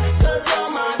 Cause you're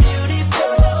my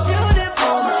beautiful.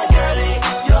 Oh my girlie,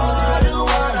 you're the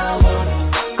one I want.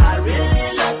 I really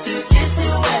love to kiss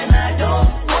you and I don't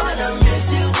wanna miss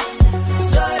you.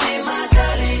 Sorry my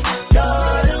girlie,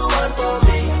 you're the one for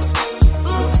me.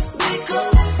 Oops,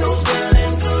 because those girls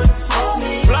ain't good for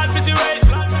me. Blood with the weight.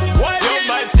 You're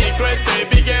my secret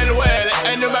baby girl, well.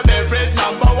 And you're my favorite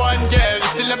number one girl.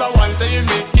 Still never want that you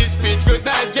make this speech good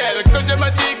night girl. Cause you're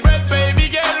my secret baby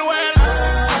girl, well.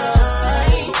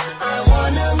 I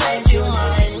wanna make you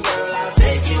mine, girl. I'll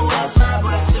take you as my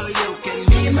bride so you can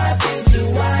be my future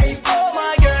wife. Oh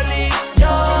my girlie,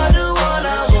 you're the one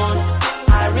I want.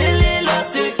 I really love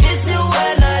to kiss you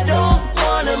and I don't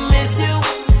wanna miss you.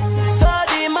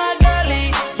 Sorry my girlie,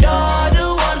 you're the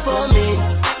one for me.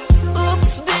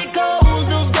 Oops, because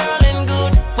those girls ain't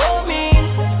good for me.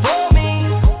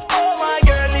 Oh my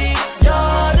girlie,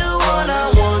 you're the one I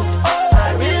want. I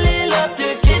really love to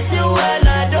kiss you and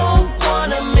I don't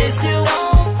wanna miss you.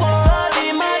 Sorry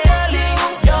my girlie,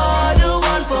 you're the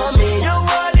one for me.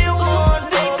 Oops,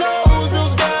 because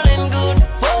those girls ain't good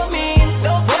for me.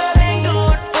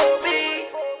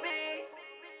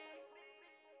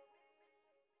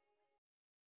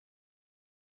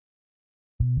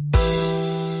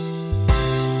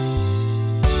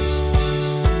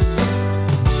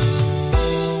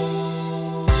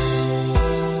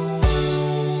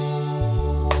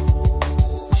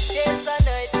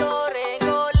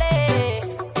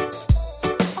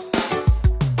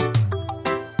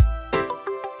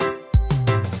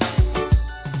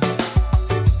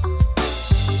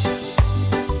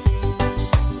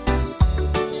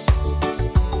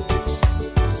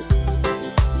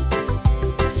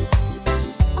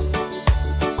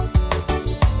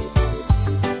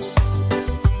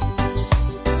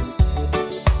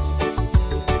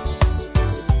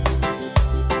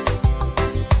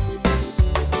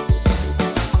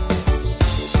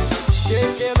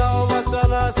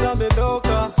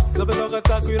 Sabeloka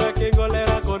takuira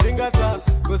kengolera kodingata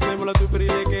Kosemula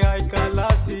tuprileke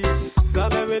aikalasi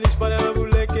Sana menish panela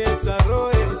buleke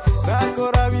tsaroe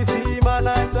Rakora visi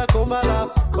manata komala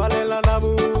Palela na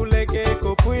muleke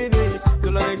kopuini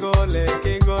Tulangole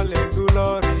kengole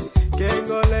ngulori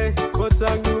Kengole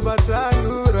botangu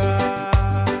batangura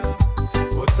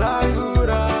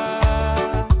Botangura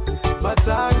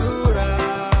Batangura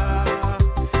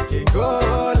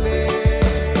Kengole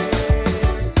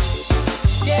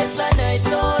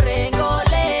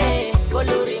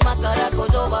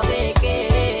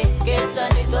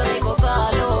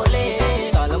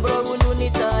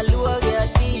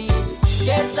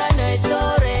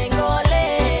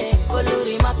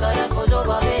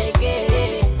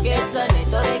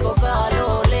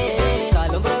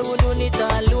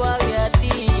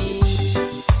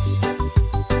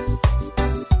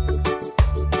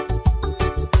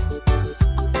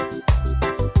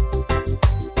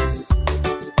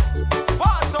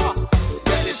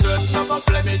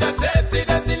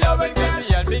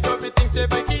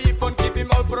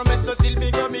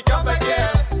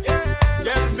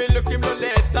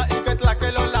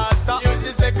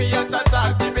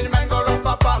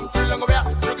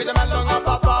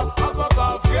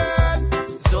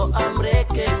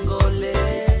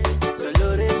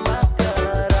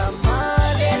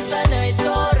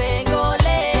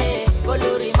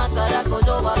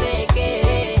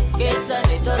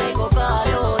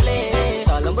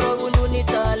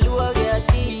Talua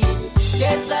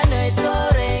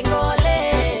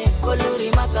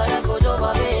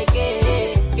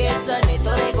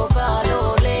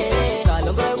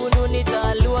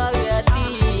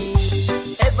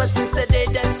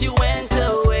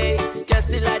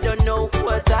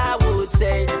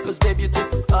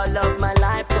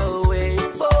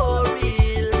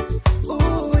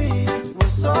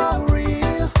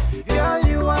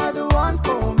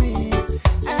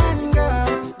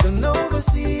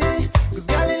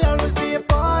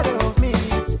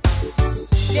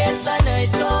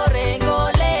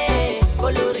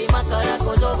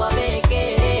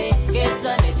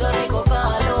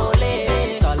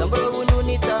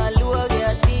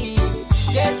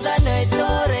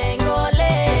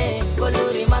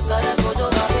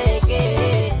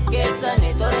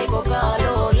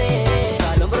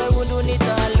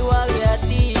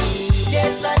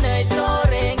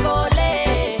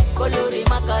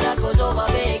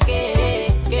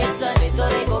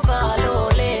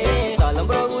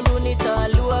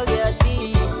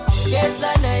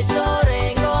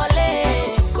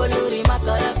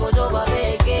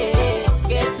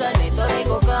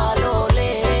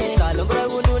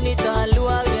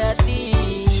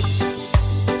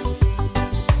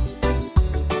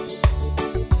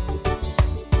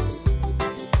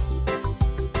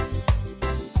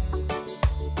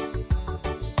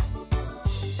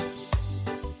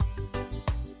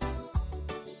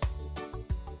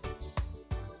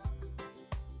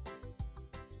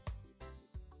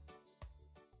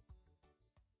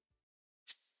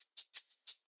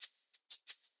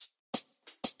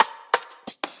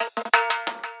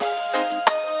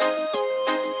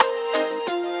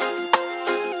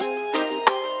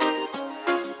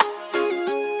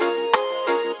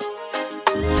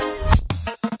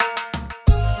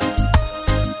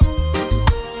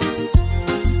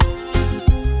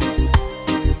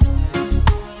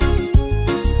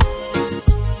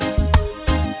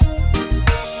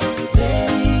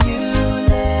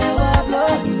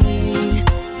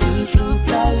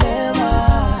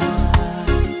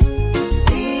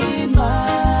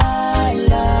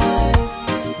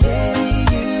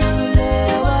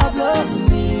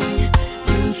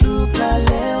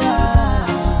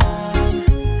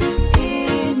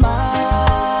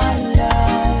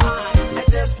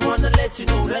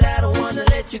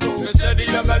You said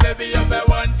you're my baby, you're my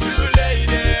one true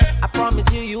lady. I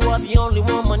promise you, you are the only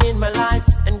woman in my life.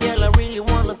 And girl, I really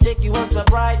wanna take you as my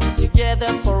bride. Together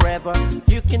forever,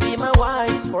 you can be my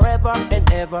wife. Forever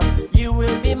and ever, you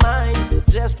will be mine.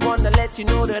 Just wanna let you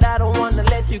know that I don't wanna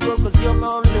let you go, cause you're my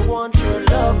only one true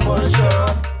love for sure.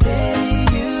 Baby,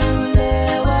 you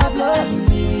never blow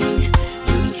me.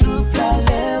 You true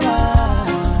calewa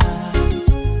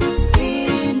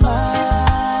in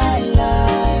my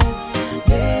life.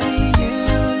 Baby, you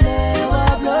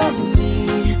never blow me.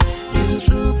 You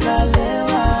true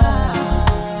calewa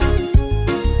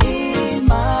in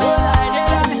my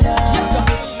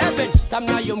life. Tam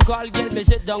na yum call, girl, me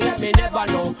sit down and me never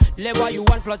know. Le why you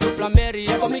want plot to plan Mary,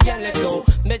 ever me can let go.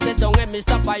 Me sit down and me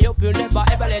stop, I hope you never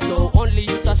ever let go. Only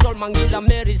you to soul, Mangila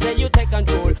Mary, say you take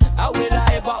control. How will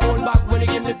I ever hold back when you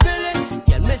give me feeling?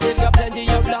 Girl, me still got plenty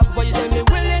of love, but you say me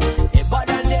willing. If but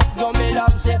I let go, me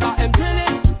love, say I am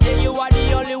thrilling. Say you are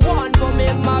the only one for me,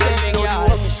 my baby girl. You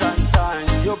want me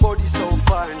sunshine, your body so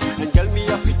fine. And girl, me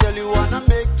have to tell you, wanna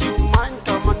make you mine.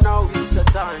 Come on now, it's the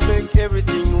time, make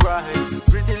everything right.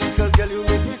 Pretty little girl, you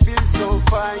make me feel so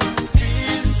fine.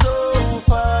 Feel so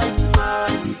fine, my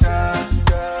girl.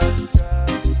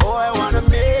 Oh, I wanna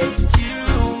make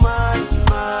you mine,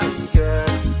 my girl.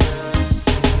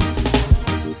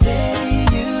 Baby,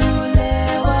 you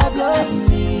never blow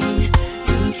me.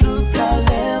 You true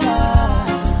calewa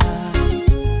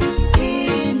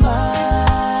in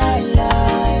my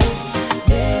life.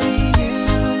 Baby, you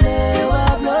never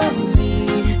blow me.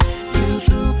 You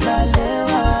true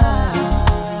calewa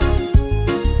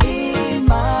in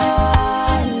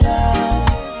my life.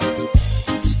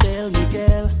 Just tell me,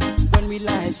 girl, when will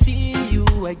I see you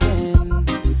again?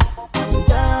 I'm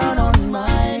down on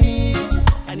my knees,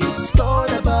 and it's cold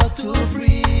about to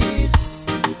freeze.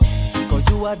 Cause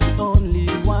you are the only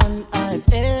one I've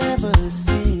ever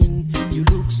seen. You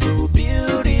look so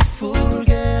beautiful,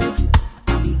 girl.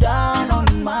 I'm down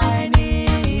on my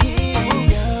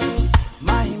knees. Girl,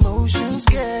 my emotions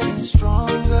getting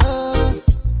stronger.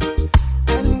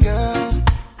 And girl,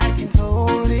 I can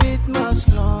hold it much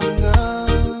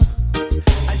longer.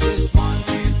 I just want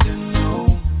you to know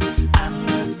I'm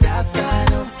not that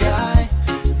kind of guy.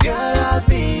 Girl, I'll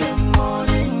be your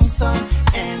morning sun,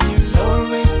 and you'll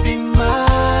always be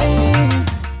mine.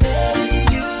 Baby,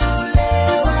 you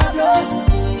never blow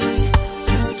me.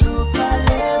 You true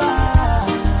calewa.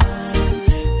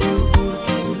 You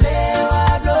never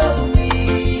blow me.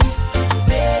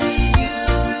 Baby, you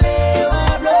never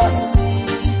blow me.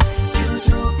 You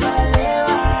true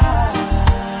calewa.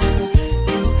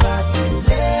 You got to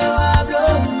never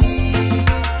blow me.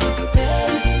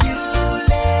 Baby, you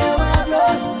never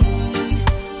blow me.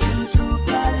 You true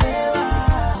calewa.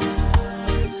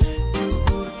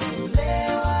 You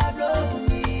never blow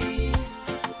me.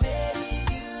 Baby,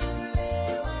 you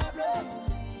never blow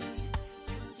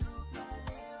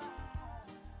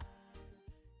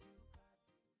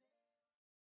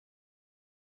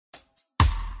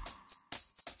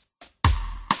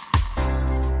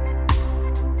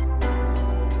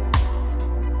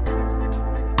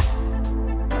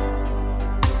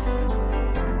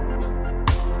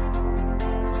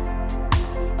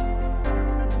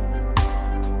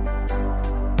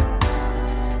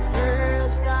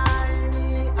First time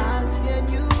me asking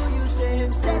you, you say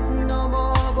him set no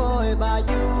more, boy. But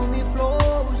you me flow,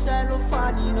 say no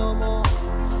funny no more.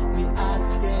 Me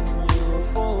asking you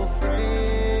for a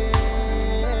friend.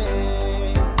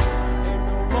 In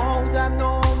a long time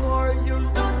no more, you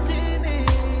don't see me,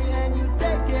 and you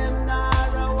take him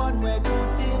now one way good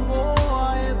thing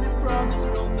more. Every promise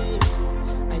from me,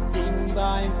 I think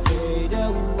I'm fade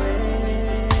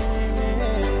away.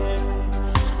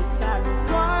 Time you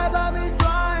cry about me,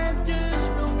 trying to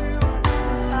from you.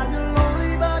 Time you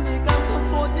lonely about me, come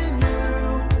comforting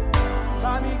you.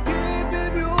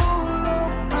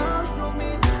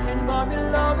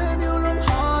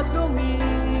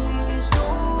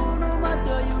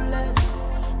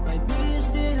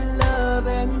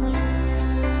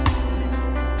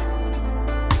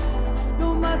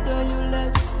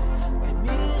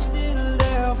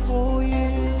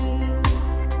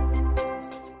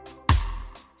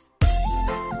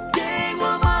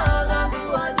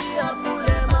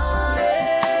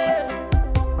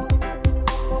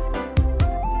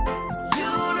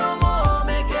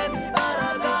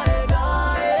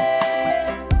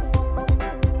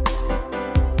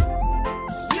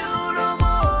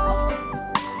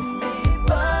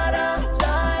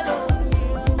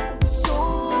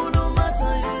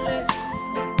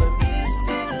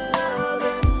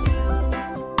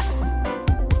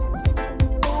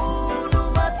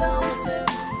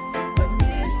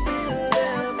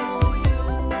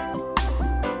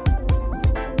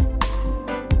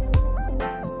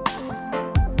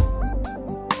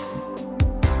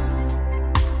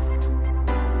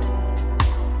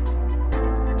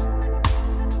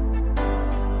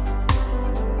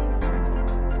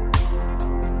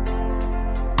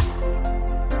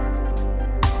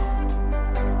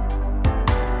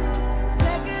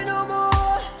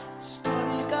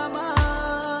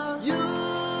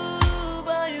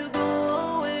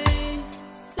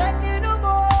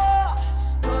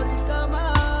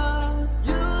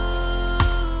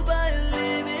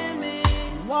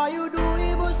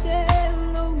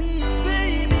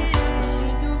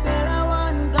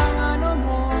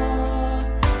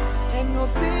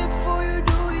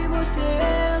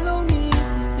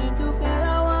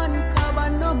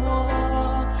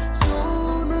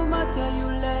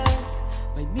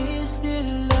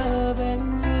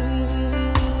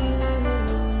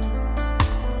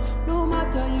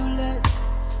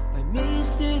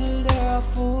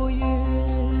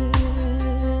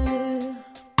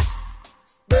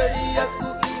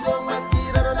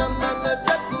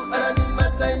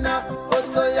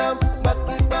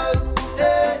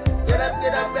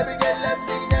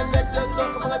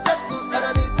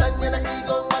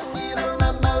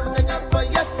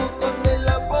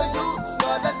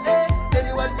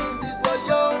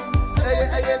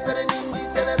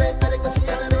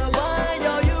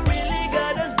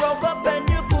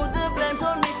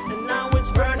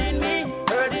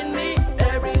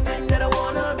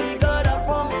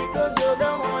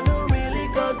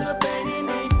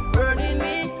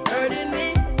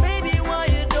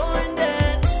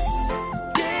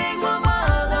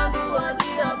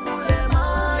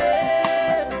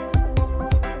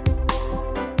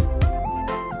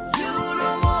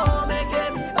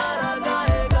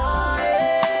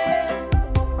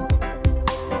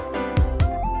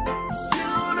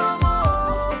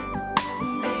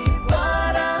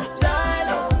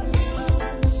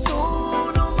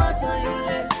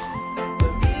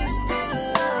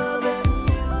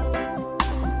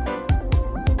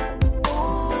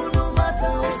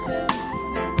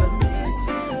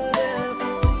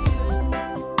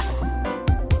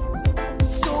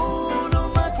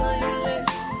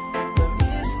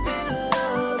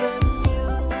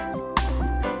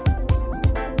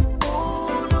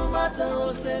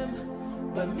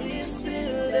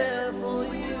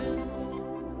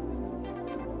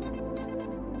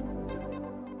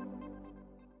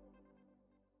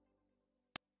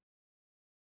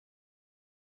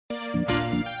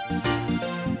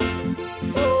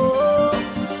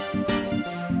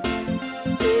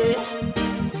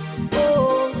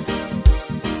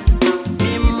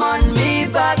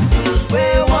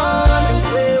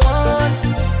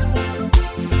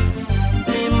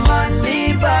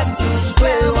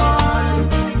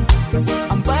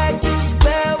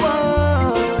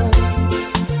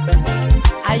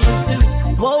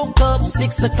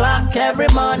 6 o'clock every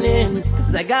morning,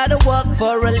 'cause I gotta work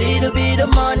for a little bit of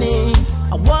money.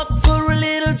 I work for a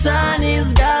little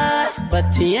Chinese guy, but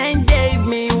he ain't gave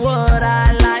me what I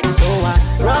like. So I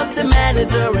robbed the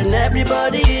manager and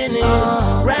everybody in it.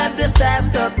 Grabbed the stash,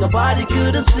 thought nobody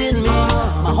could have seen me.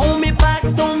 My homie Pax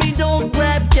told me don't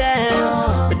grab cans,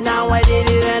 but now I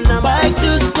did it and I'm back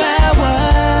to square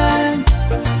one.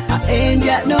 I ain't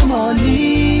got no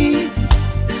money,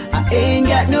 I ain't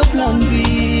got no plan B,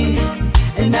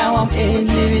 and now I'm ain't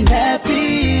living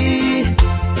happy.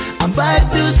 I'm back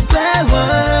to square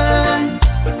one.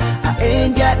 I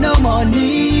ain't got no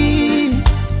money,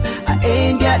 I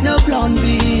ain't got no plan B,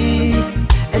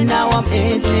 and now I'm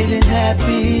ain't living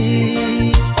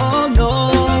happy. Oh no,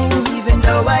 even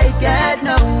though I got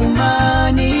no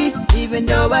money, even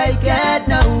though I got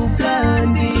no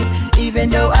plan B, even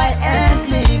though I ain't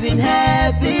living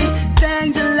happy,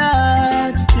 thanks a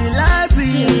lot, still I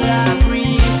breathe.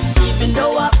 Even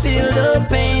though I feel the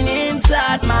pain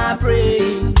inside my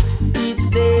brain each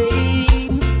day,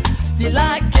 still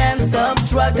I can't stop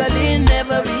struggling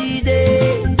every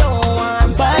day. Though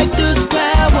I'm back to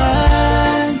square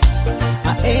one.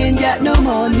 I ain't got no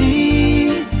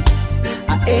money,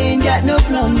 I ain't got no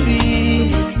plan B,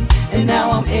 and now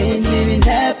I'm ain't living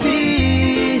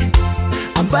happy.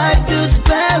 I'm back to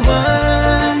square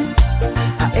one.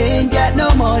 I ain't got no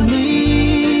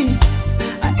money,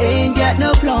 I ain't got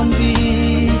no plan B,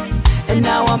 and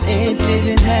now I'm ain't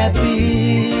living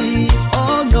happy.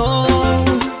 Oh no.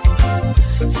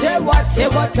 Say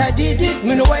what, I did it,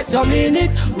 me no wait a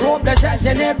minute. Rope the size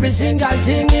and every single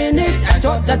thing in it. I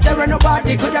thought that there were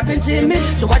nobody could have been seeing me,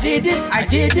 so I did it, I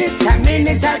did it. 10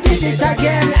 minutes, I did it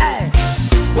again, eh.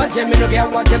 What's me no get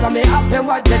whatever me happen,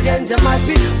 what the danger might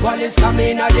be. Police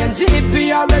coming and them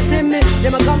GP arresting me.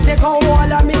 Them come take a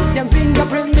wall of me, them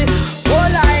fingerprint me.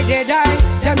 All I did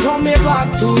them throw me back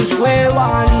to square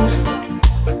one.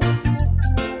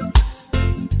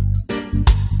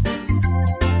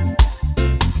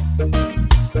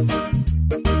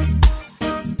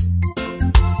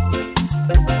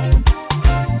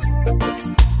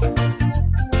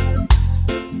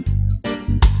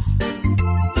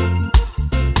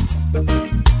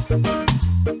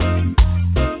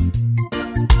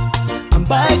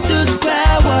 Back to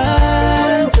square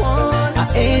one. I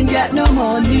ain't got no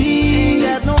money,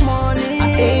 I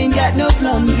ain't got no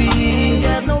plan B,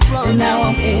 and now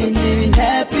I'm ain't living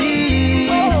happy.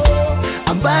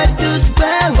 I'm back to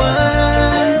square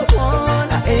one.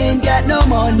 I ain't got no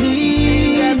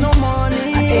money,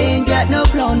 I ain't got no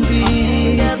plan B,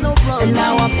 and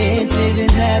now I'm ain't living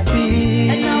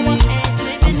happy.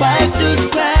 I'm back to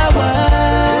square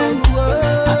one.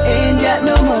 I ain't got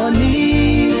no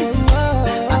money,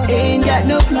 I ain't got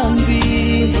no plan B,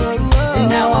 and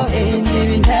now I'm ain't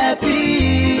living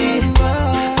happy.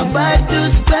 I'm back to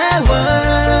square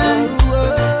one.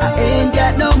 I ain't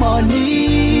got no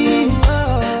money,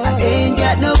 I ain't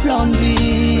got no plan B,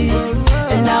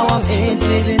 and now I'm ain't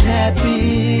living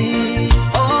happy.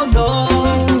 Oh no.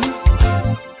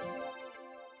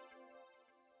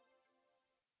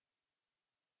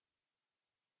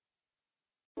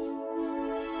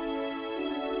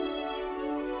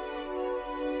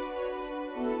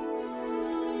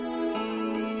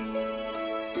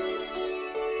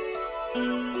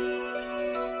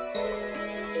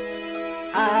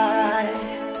 I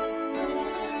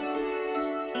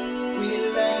will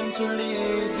learn to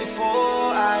live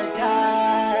before I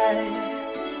die.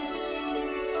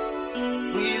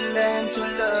 We'll learn to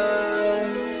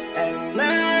love and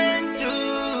learn to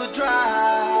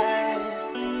try,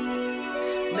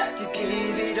 not to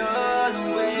give it all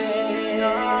away.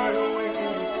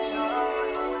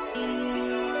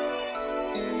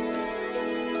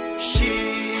 She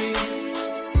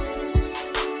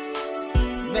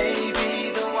may be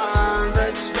the one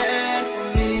that's meant for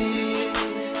me,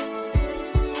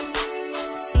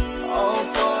 all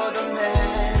for the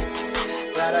man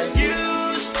that I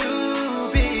used to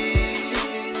be,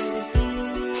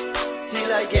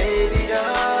 till I gave it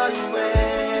all away.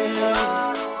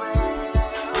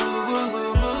 Ooh, ooh,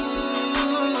 ooh, ooh.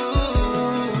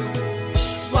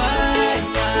 Why,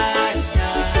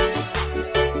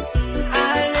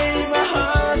 I lay my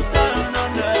heart down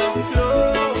on the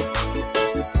floor.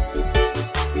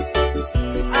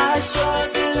 I saw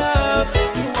the love you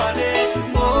wanted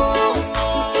more,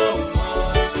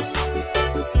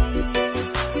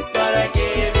 but I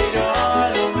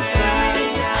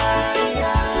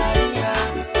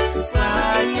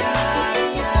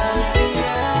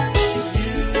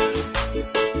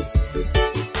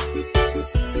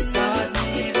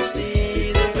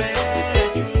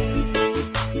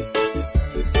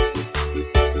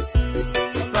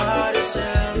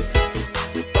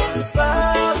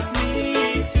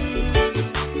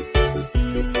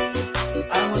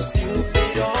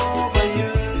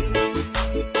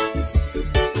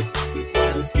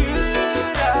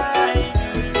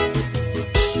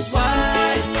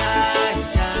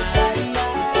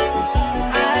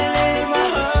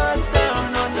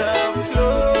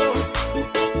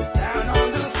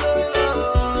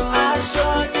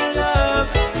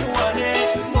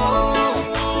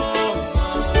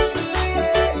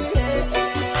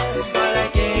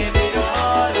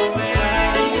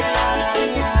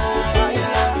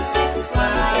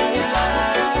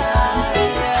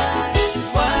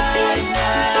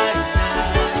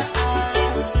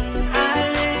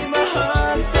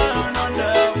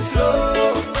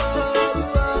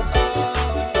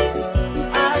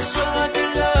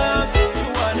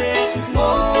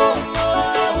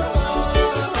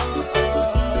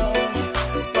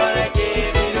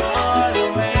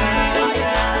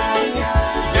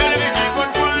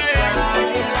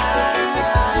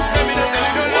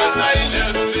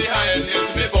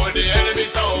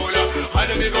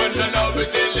love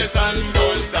it till the sun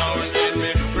goes down. Let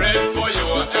me pray for you,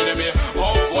 enemy.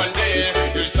 Hope one day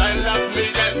you shine like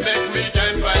me, that make me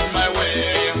can find my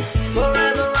way.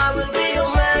 Forever I will be your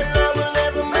man, I will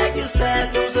never make you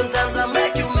sad. Though sometimes I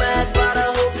make you mad, but I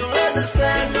hope you'll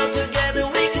understand. Now together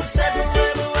we can stand.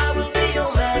 Forever I will be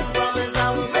your man, promise I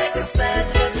will make a stand.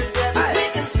 Now together we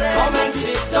can stand. Come and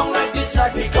sit down right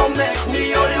beside me, come make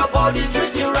me all your body,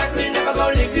 treat you right, me never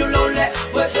gonna leave you lonely.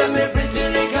 Well, send me pretty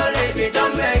little lady,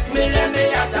 don't make me, let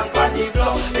me out and party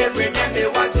flow. Every day me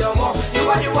want you more, you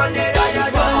are the one that I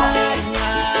adore.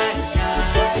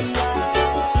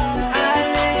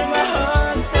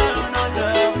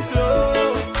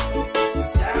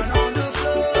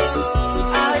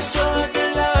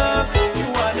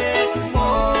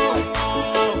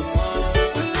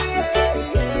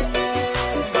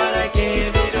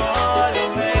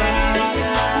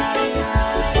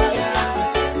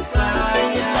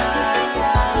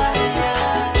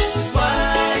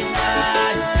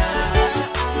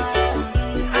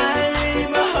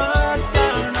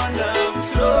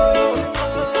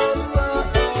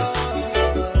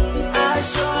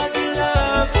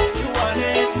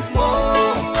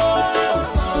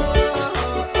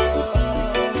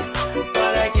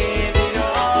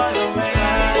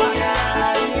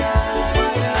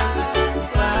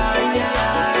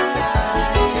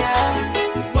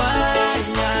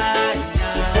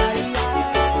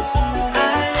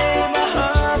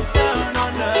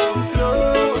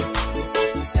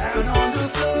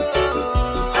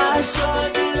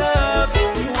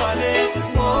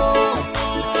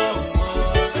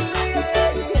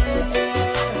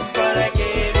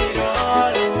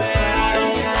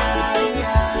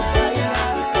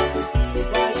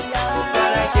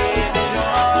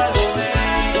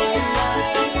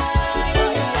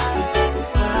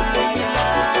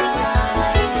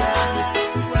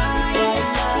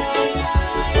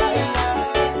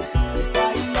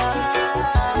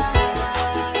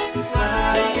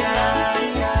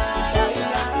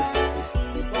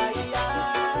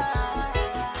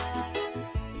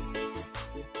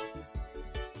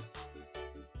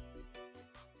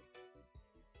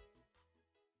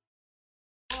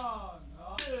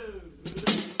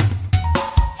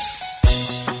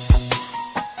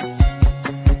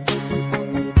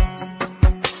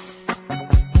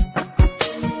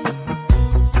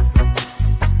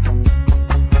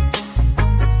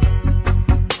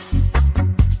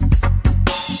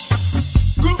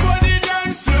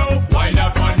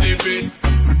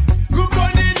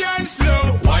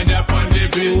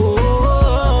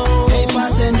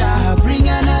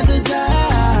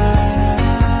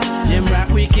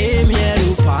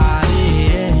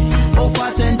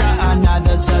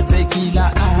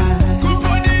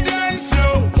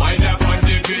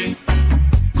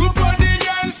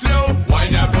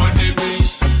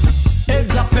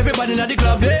 Everybody in the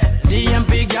club, yeah.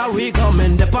 DMP girl, we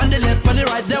coming. Dip on the left, on the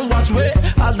right, then watch way.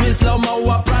 As we slow mo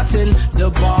up, prating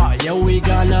the bar. Yeah, we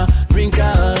gonna drink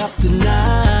her up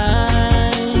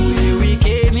tonight. We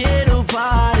came here to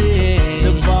party.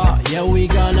 The bar, yeah, we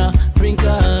gonna drink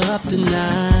her up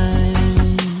tonight.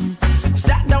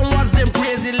 Sat down, what's them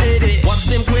crazy ladies? What's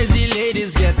them crazy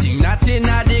ladies getting? Nothing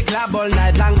at the club all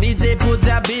night long. DJ put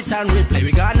the beat and replay.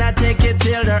 We gonna take it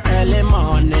till the early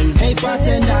morning. Hey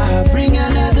bartender, bring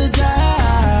another jar.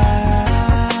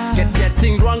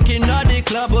 Getting drunk in the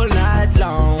club all night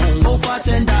long. Oh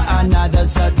bartender, another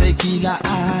shot tequila.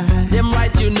 Them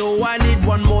right, you know I need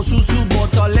one more susu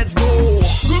bottle. Let's go.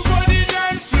 Good body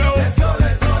dance flow. Let's go,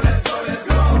 let's go, let's go, let's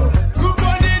go. Good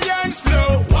body dance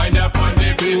flow. Wind up on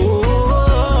the beat.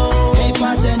 Oh, hey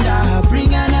bartender,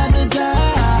 bring another jar.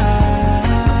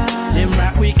 Them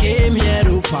right, we came here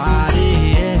to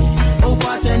party. Oh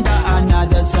bartender,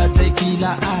 another shot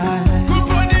tequila. Good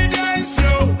body dance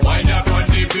flow. Wind up on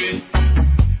the beat.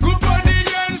 Good body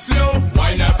dance flow.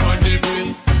 Wind up on the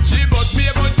beat. She bought me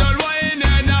a bottle wine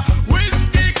and a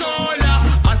whiskey cola.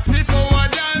 Asked me for a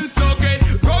dance, okay?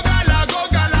 Go gala, go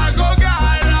gala, go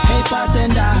gala. Hey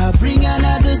bartender, bring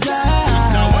another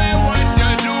jar. So what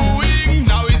you doing?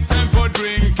 Now it's time for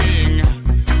drinking.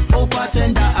 Oh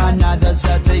bartender, another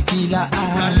shot tequila.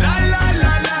 La la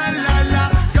la la la la.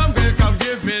 Come girl, come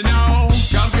give me now.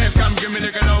 Come give me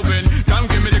the loving. Come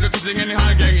give me the kissing and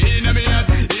hugging. In me heart,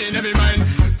 in me mind.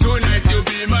 Tonight you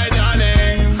be my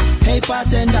darling. Hey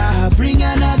bartender, bring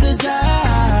another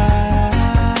jar.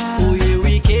 Oh yeah,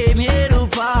 we came here to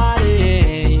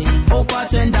party. Oh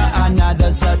bartender,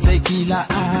 another shot tequila.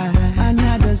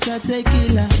 Another shot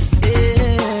tequila.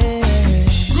 Yeah.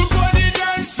 Good body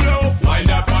dance flow. Wind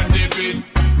up on the beat.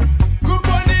 Good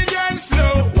body dance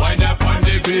flow. Wind up on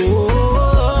the beat.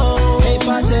 Oh, hey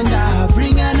bartender,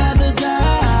 bring another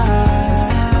jar.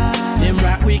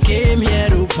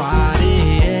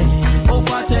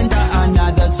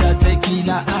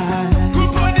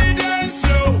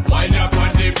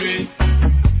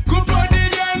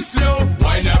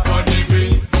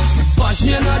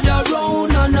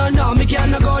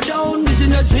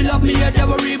 up me head,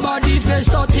 everybody face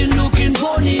starting looking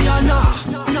funny and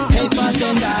Hey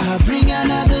bartender, bring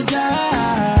another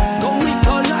jar. come we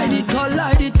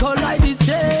collide it,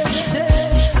 say.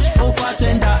 Oh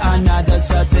bartender, another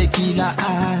shot tequila.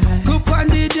 Up on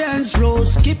the dance floor,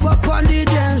 skip up on the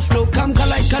dance floor. Come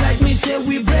collide me, say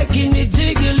we breaking it,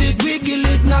 jiggle it, wiggle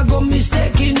it. Now go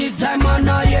mistaking it, time and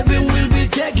now even we'll be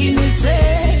taking it,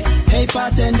 say. Hey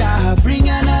bartender, bring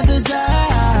another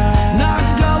jar.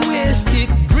 Not go waste it,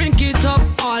 drink it up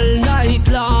all night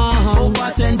long. Oh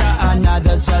bartender,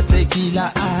 another shot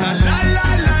tequila. La la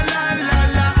la la la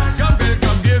la. Come girl,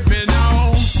 come give me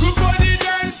now. Group on the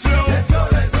dance floor. Let's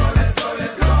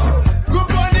go.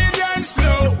 Group on the dance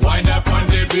floor. Wind up on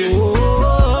the beat.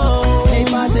 Hey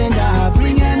bartender,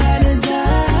 bring another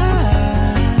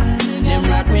jar. Them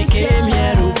rock we came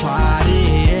here to party.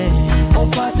 Oh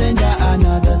bartender,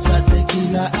 another shot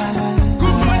tequila.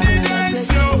 Group on the dance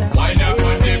floor. Wind up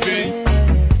on the beat.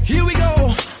 Here we go,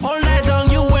 all night long,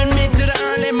 you and me to the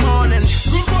early morning.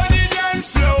 Group on the dance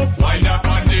floor. Wind up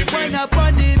on the beat. Wind up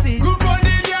on the beat. Group on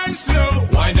the dance floor.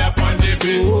 Wind up on the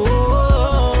beat.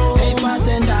 Hey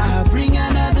bartender, bring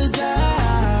another jar.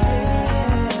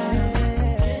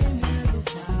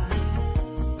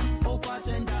 Oh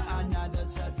bartender, another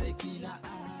shot tequila.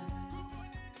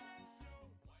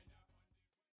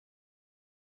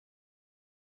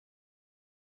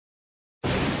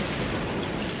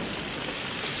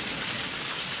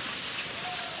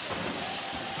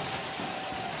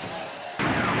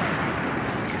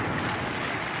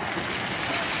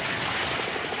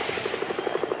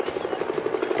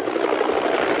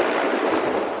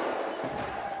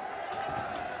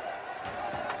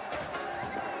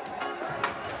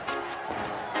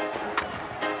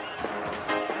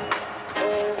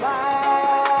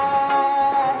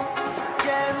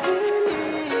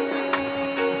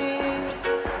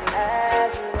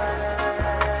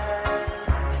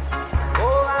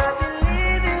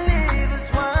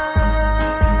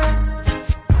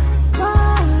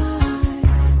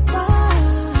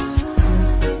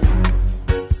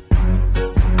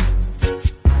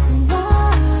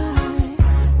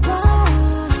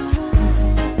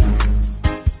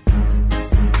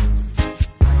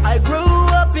 I grew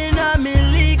up in a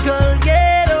legal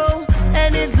ghetto,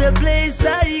 and it's the place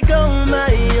I call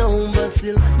my own. But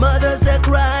still, mothers are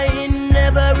crying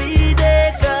every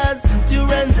day, 'cause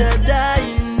children are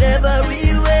dying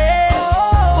everywhere.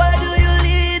 Why do you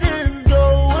leaders go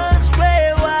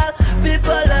astray while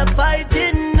people are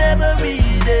fighting every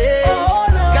day?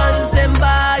 Guns them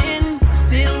buying,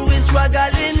 still we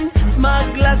struggling,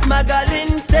 smugglers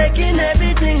smuggling, taking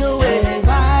everything away.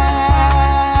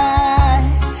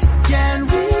 Can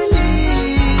we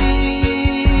live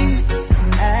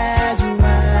as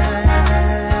one?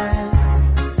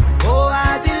 Oh,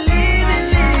 I believe in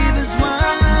live as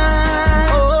one.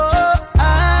 Oh,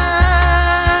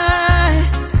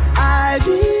 I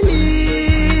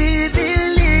believe in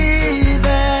live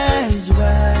as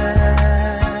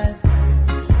one.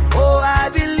 Oh, I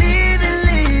believe in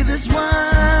live as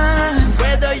one.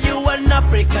 Whether you an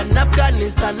African,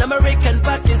 Afghanistan, American,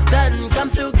 Pakistan, come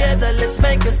together, let's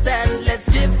make a stand, let's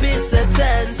give peace a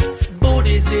chance.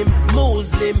 Buddhism,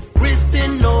 Muslim,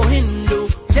 Christian, no Hindu.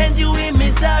 Can you hear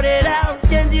me shout it out?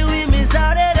 Can you hear me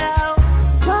shout it out?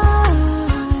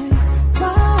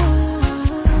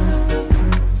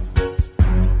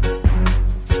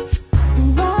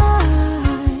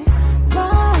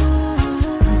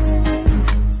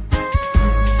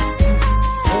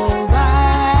 Oh,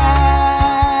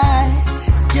 why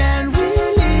can we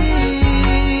live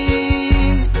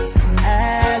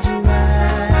as one?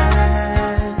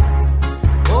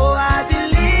 Oh, I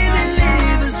believe in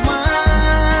live as one.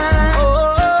 Oh,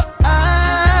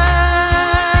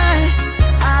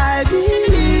 I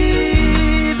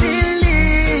believe in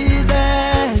live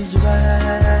as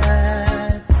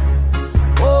one.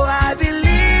 Oh, I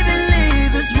believe in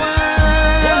live as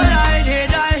one. Alright, hey,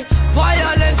 die.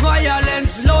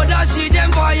 Violence, Lord, I see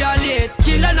them violate.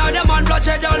 Kill another man,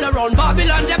 bloodshed all around.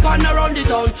 Babylon, they pan around the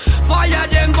town. Fire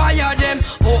them.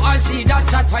 Oh, I see that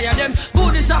shot, fire them.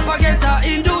 Buddhists up against the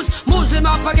Hindus, Muslim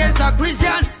up against the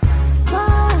Christian.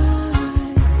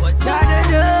 What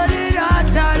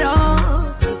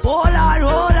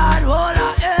hold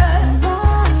on, yeah.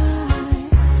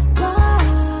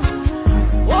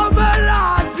 Oh, my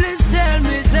Lord, please tell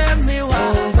me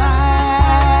why.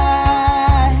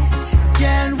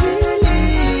 Can we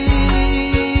live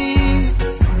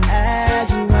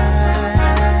as one?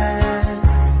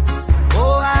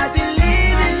 Oh, I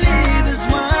believe in live as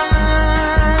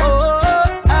one. Oh,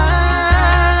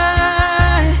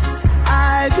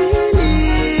 I believe.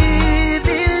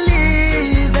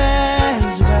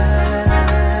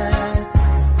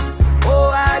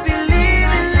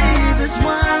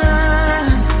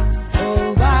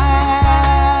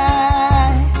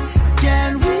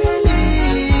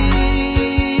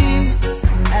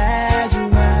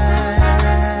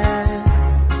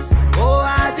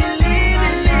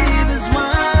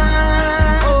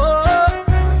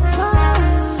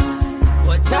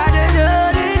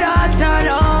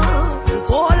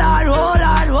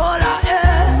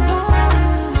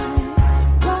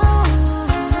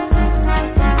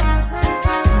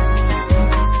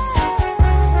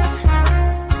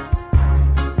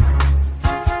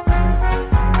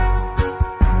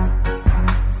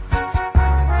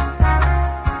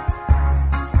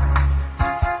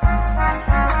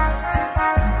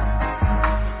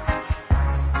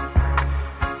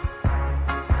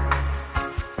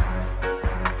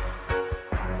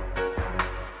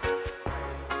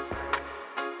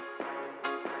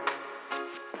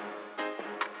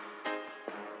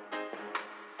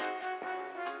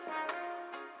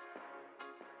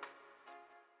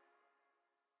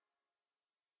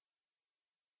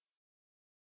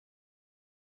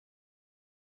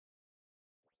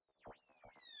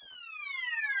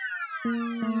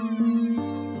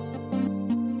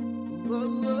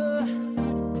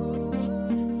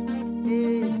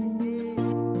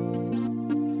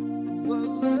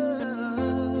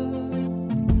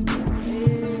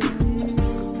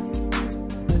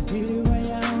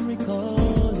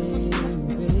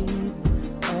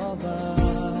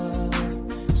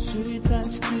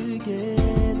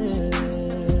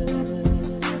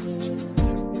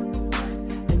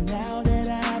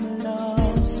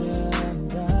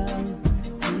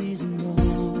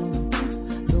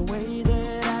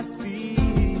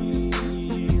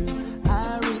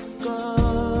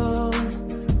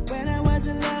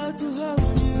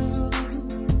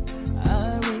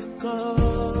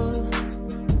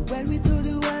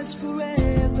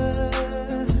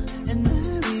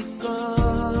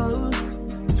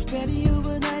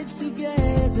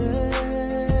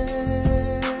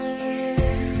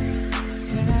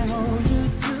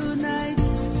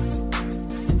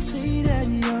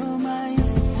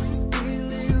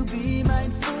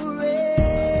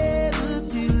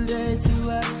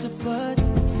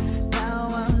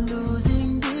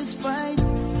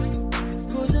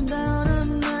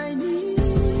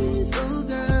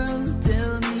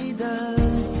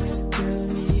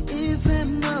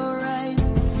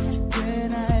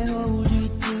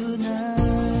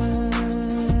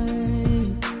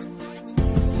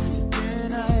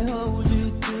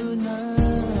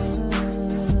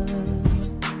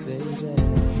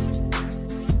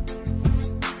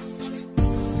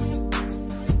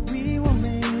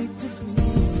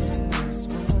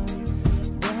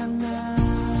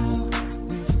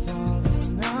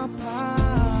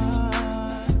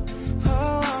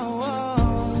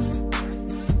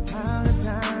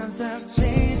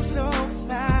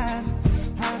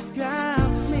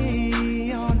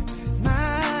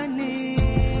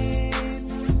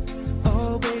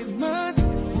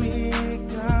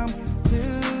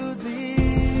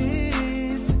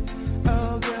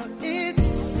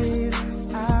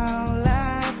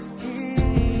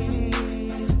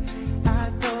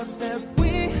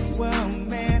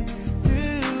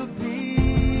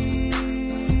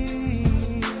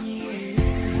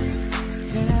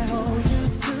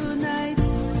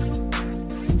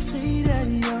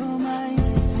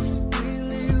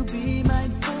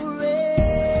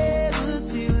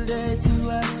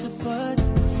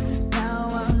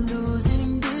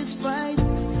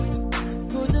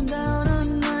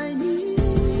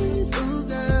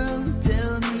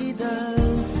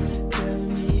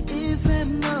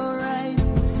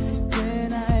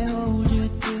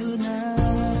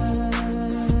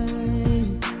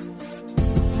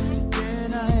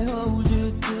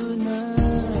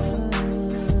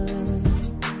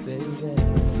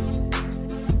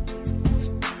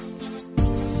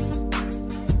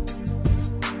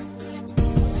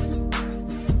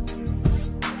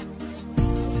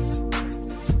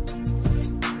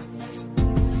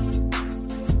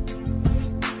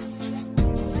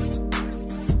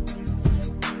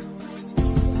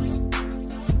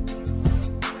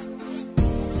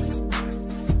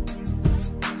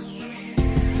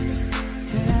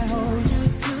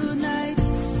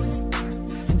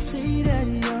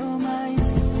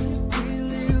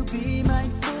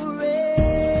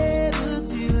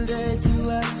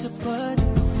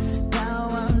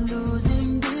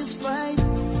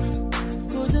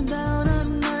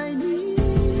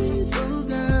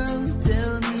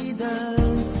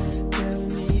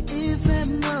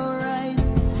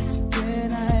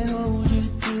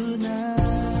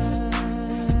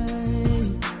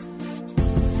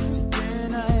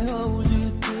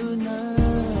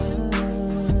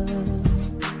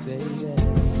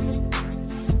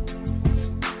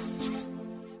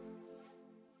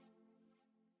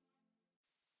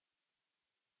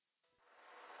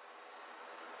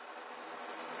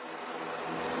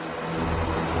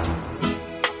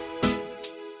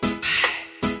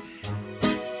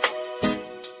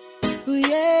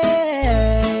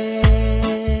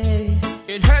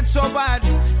 so bad,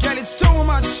 girl, it's too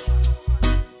much.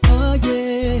 Oh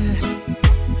yeah,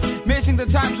 missing the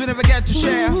times we never get to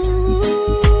share.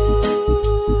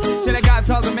 Still I got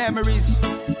all the memories,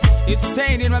 it's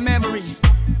staying in my memory.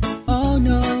 Oh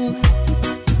no,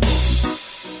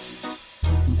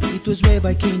 it was way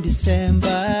back in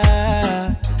December.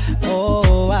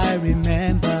 Oh, I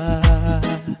remember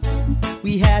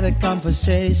we had a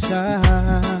conversation,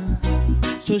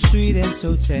 so sweet and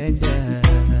so tender.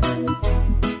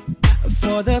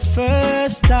 For the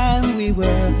first time we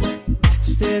were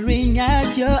staring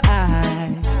at your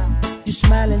eyes. You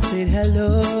smiled and said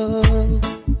hello.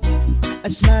 I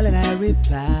smiled and I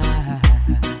replied,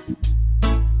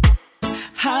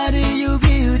 how do you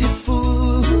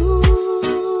beautiful?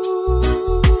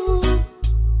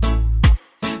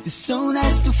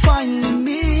 finally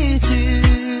meet you.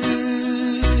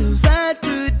 But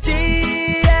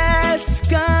today has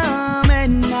come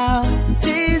and now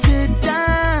days are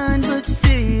done, but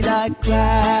still I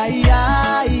cry,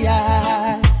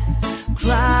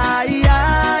 cry.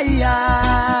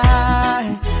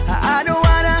 I don't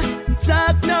wanna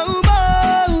talk no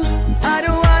more. I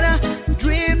don't wanna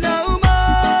dream no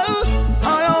more.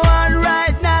 All I want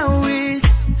right now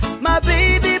is my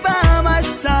baby by my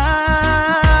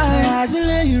side. As I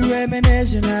lay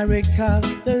reminiscing, I recall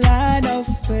the line of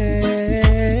faith.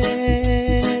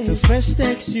 The first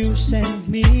text you sent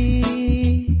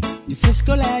me, your first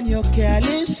call and your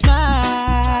careless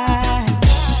smile.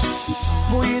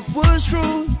 For it was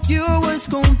true, you was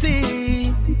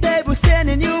complete. They were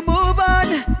standing, you move on.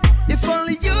 If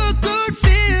only you could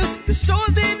feel the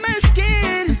salt in my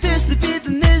skin. Taste the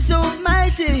bitterness of my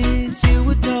days. You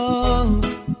would know.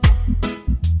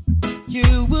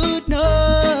 You would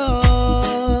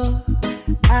know.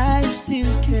 I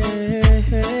still care.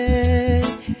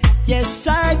 Yes,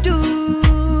 I do.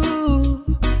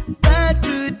 But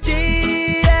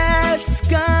today has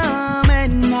come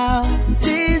and now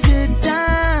days are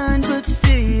done, but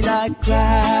still I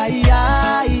cry,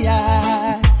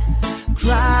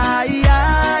 cry.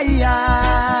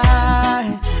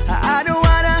 I don't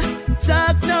wanna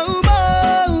talk no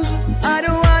more. I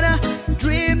don't wanna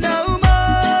dream no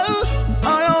more.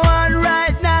 All I want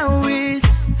right now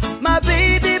is my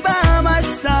baby by my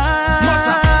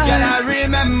side. Girl, I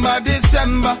remember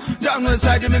December. Down the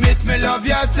side you me meet me love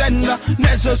you tender.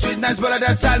 Not so sweet, nice, but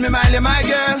that's all me Miley, my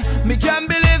girl. Me can't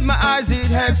believe my eyes, it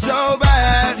hurts so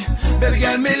bad. Baby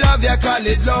girl, me love you, call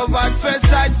it love at first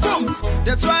sight. Boom.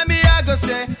 That's why me I go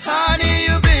say, honey,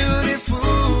 you beautiful.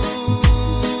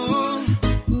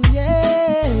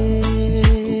 Yeah.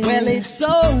 Well, it's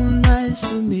so nice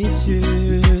to meet you.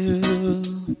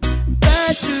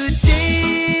 But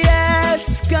today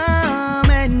has come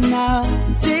and now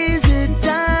days are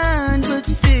done, but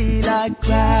still I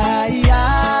cry,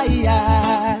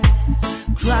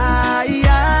 cry.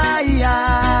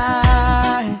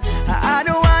 I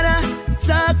don't wanna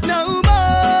talk no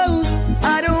more.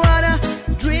 I don't wanna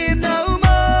dream no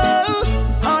more.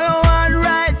 All I want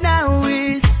right now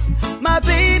is my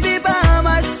baby by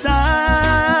my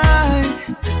side.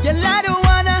 Yeah, I don't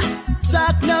wanna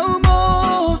talk no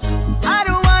more. I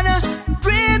don't wanna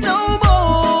dream no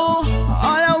more.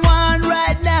 All I want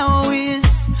right now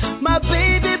is my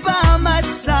baby by my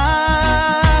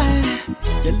side.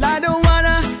 Yeah, I don't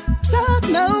wanna talk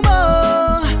no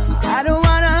more. I don't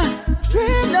wanna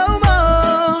dream no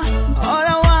more. All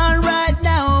I want right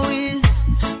now is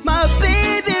my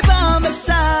baby by my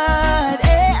side.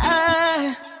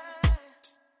 Yeah.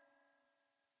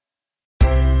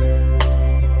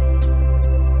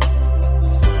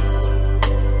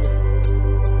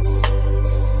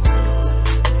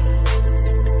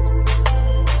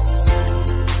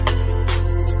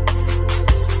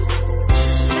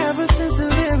 Ever since the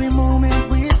very moment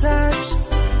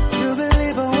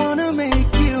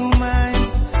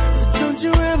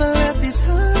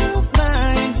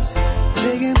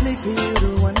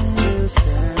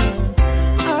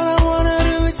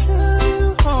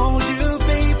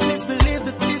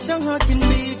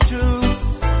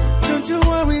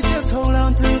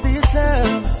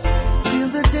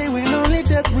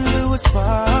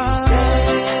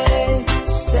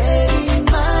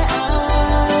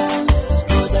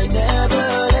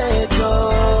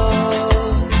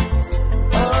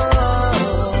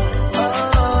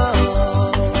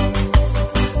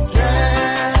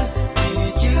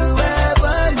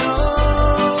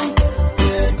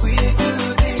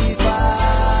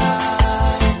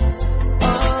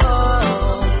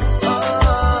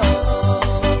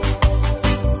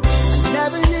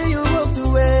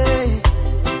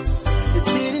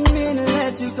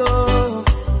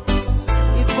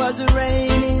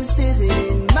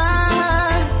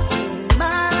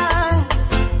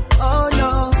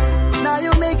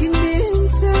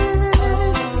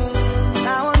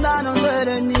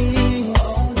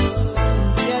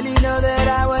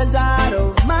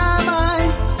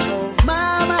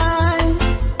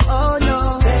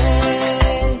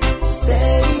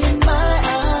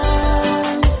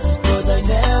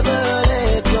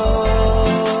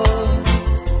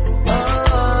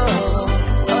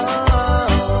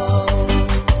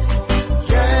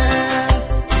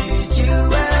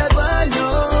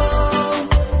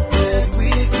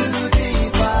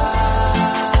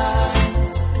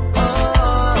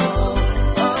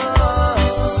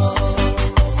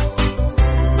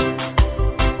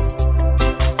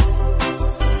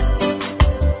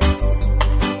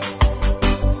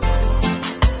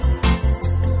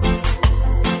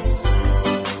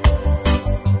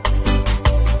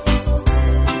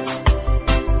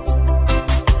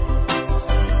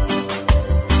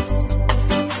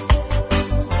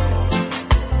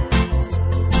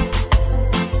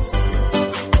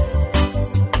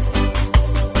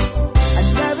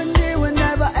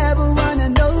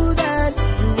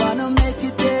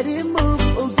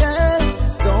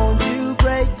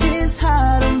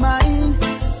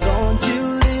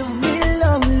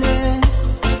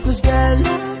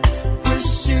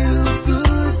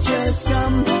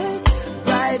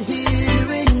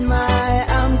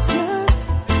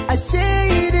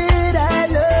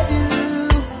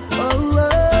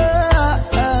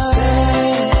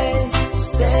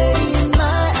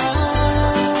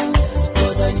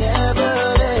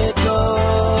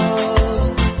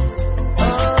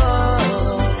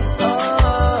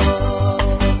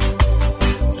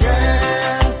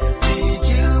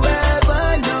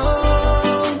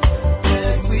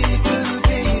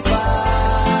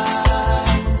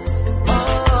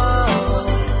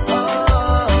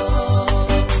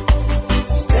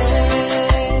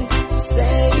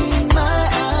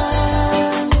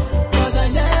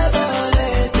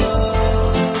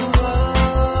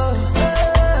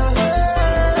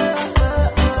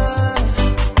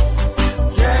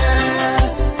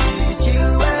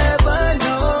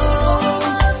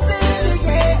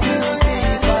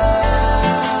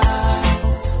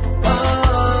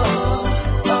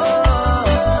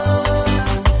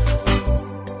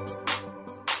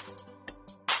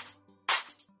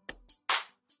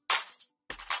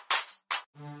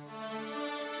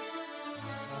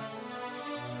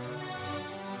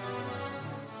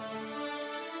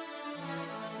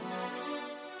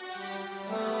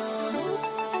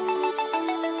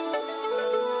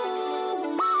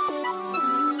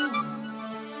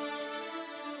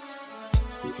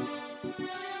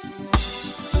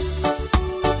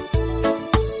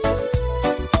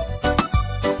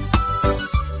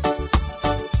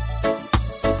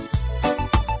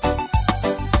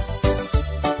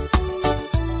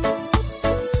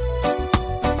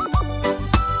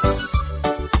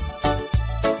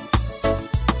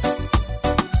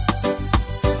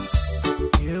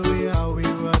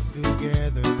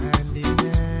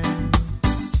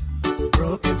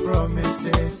broken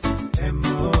promises, am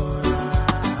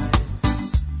alright.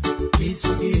 Please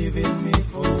forgiving me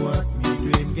for what me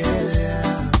dream, girl,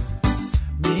 yeah.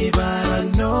 Me but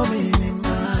know me in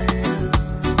my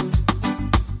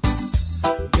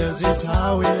Girl, just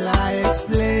how will I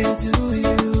explain to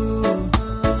you?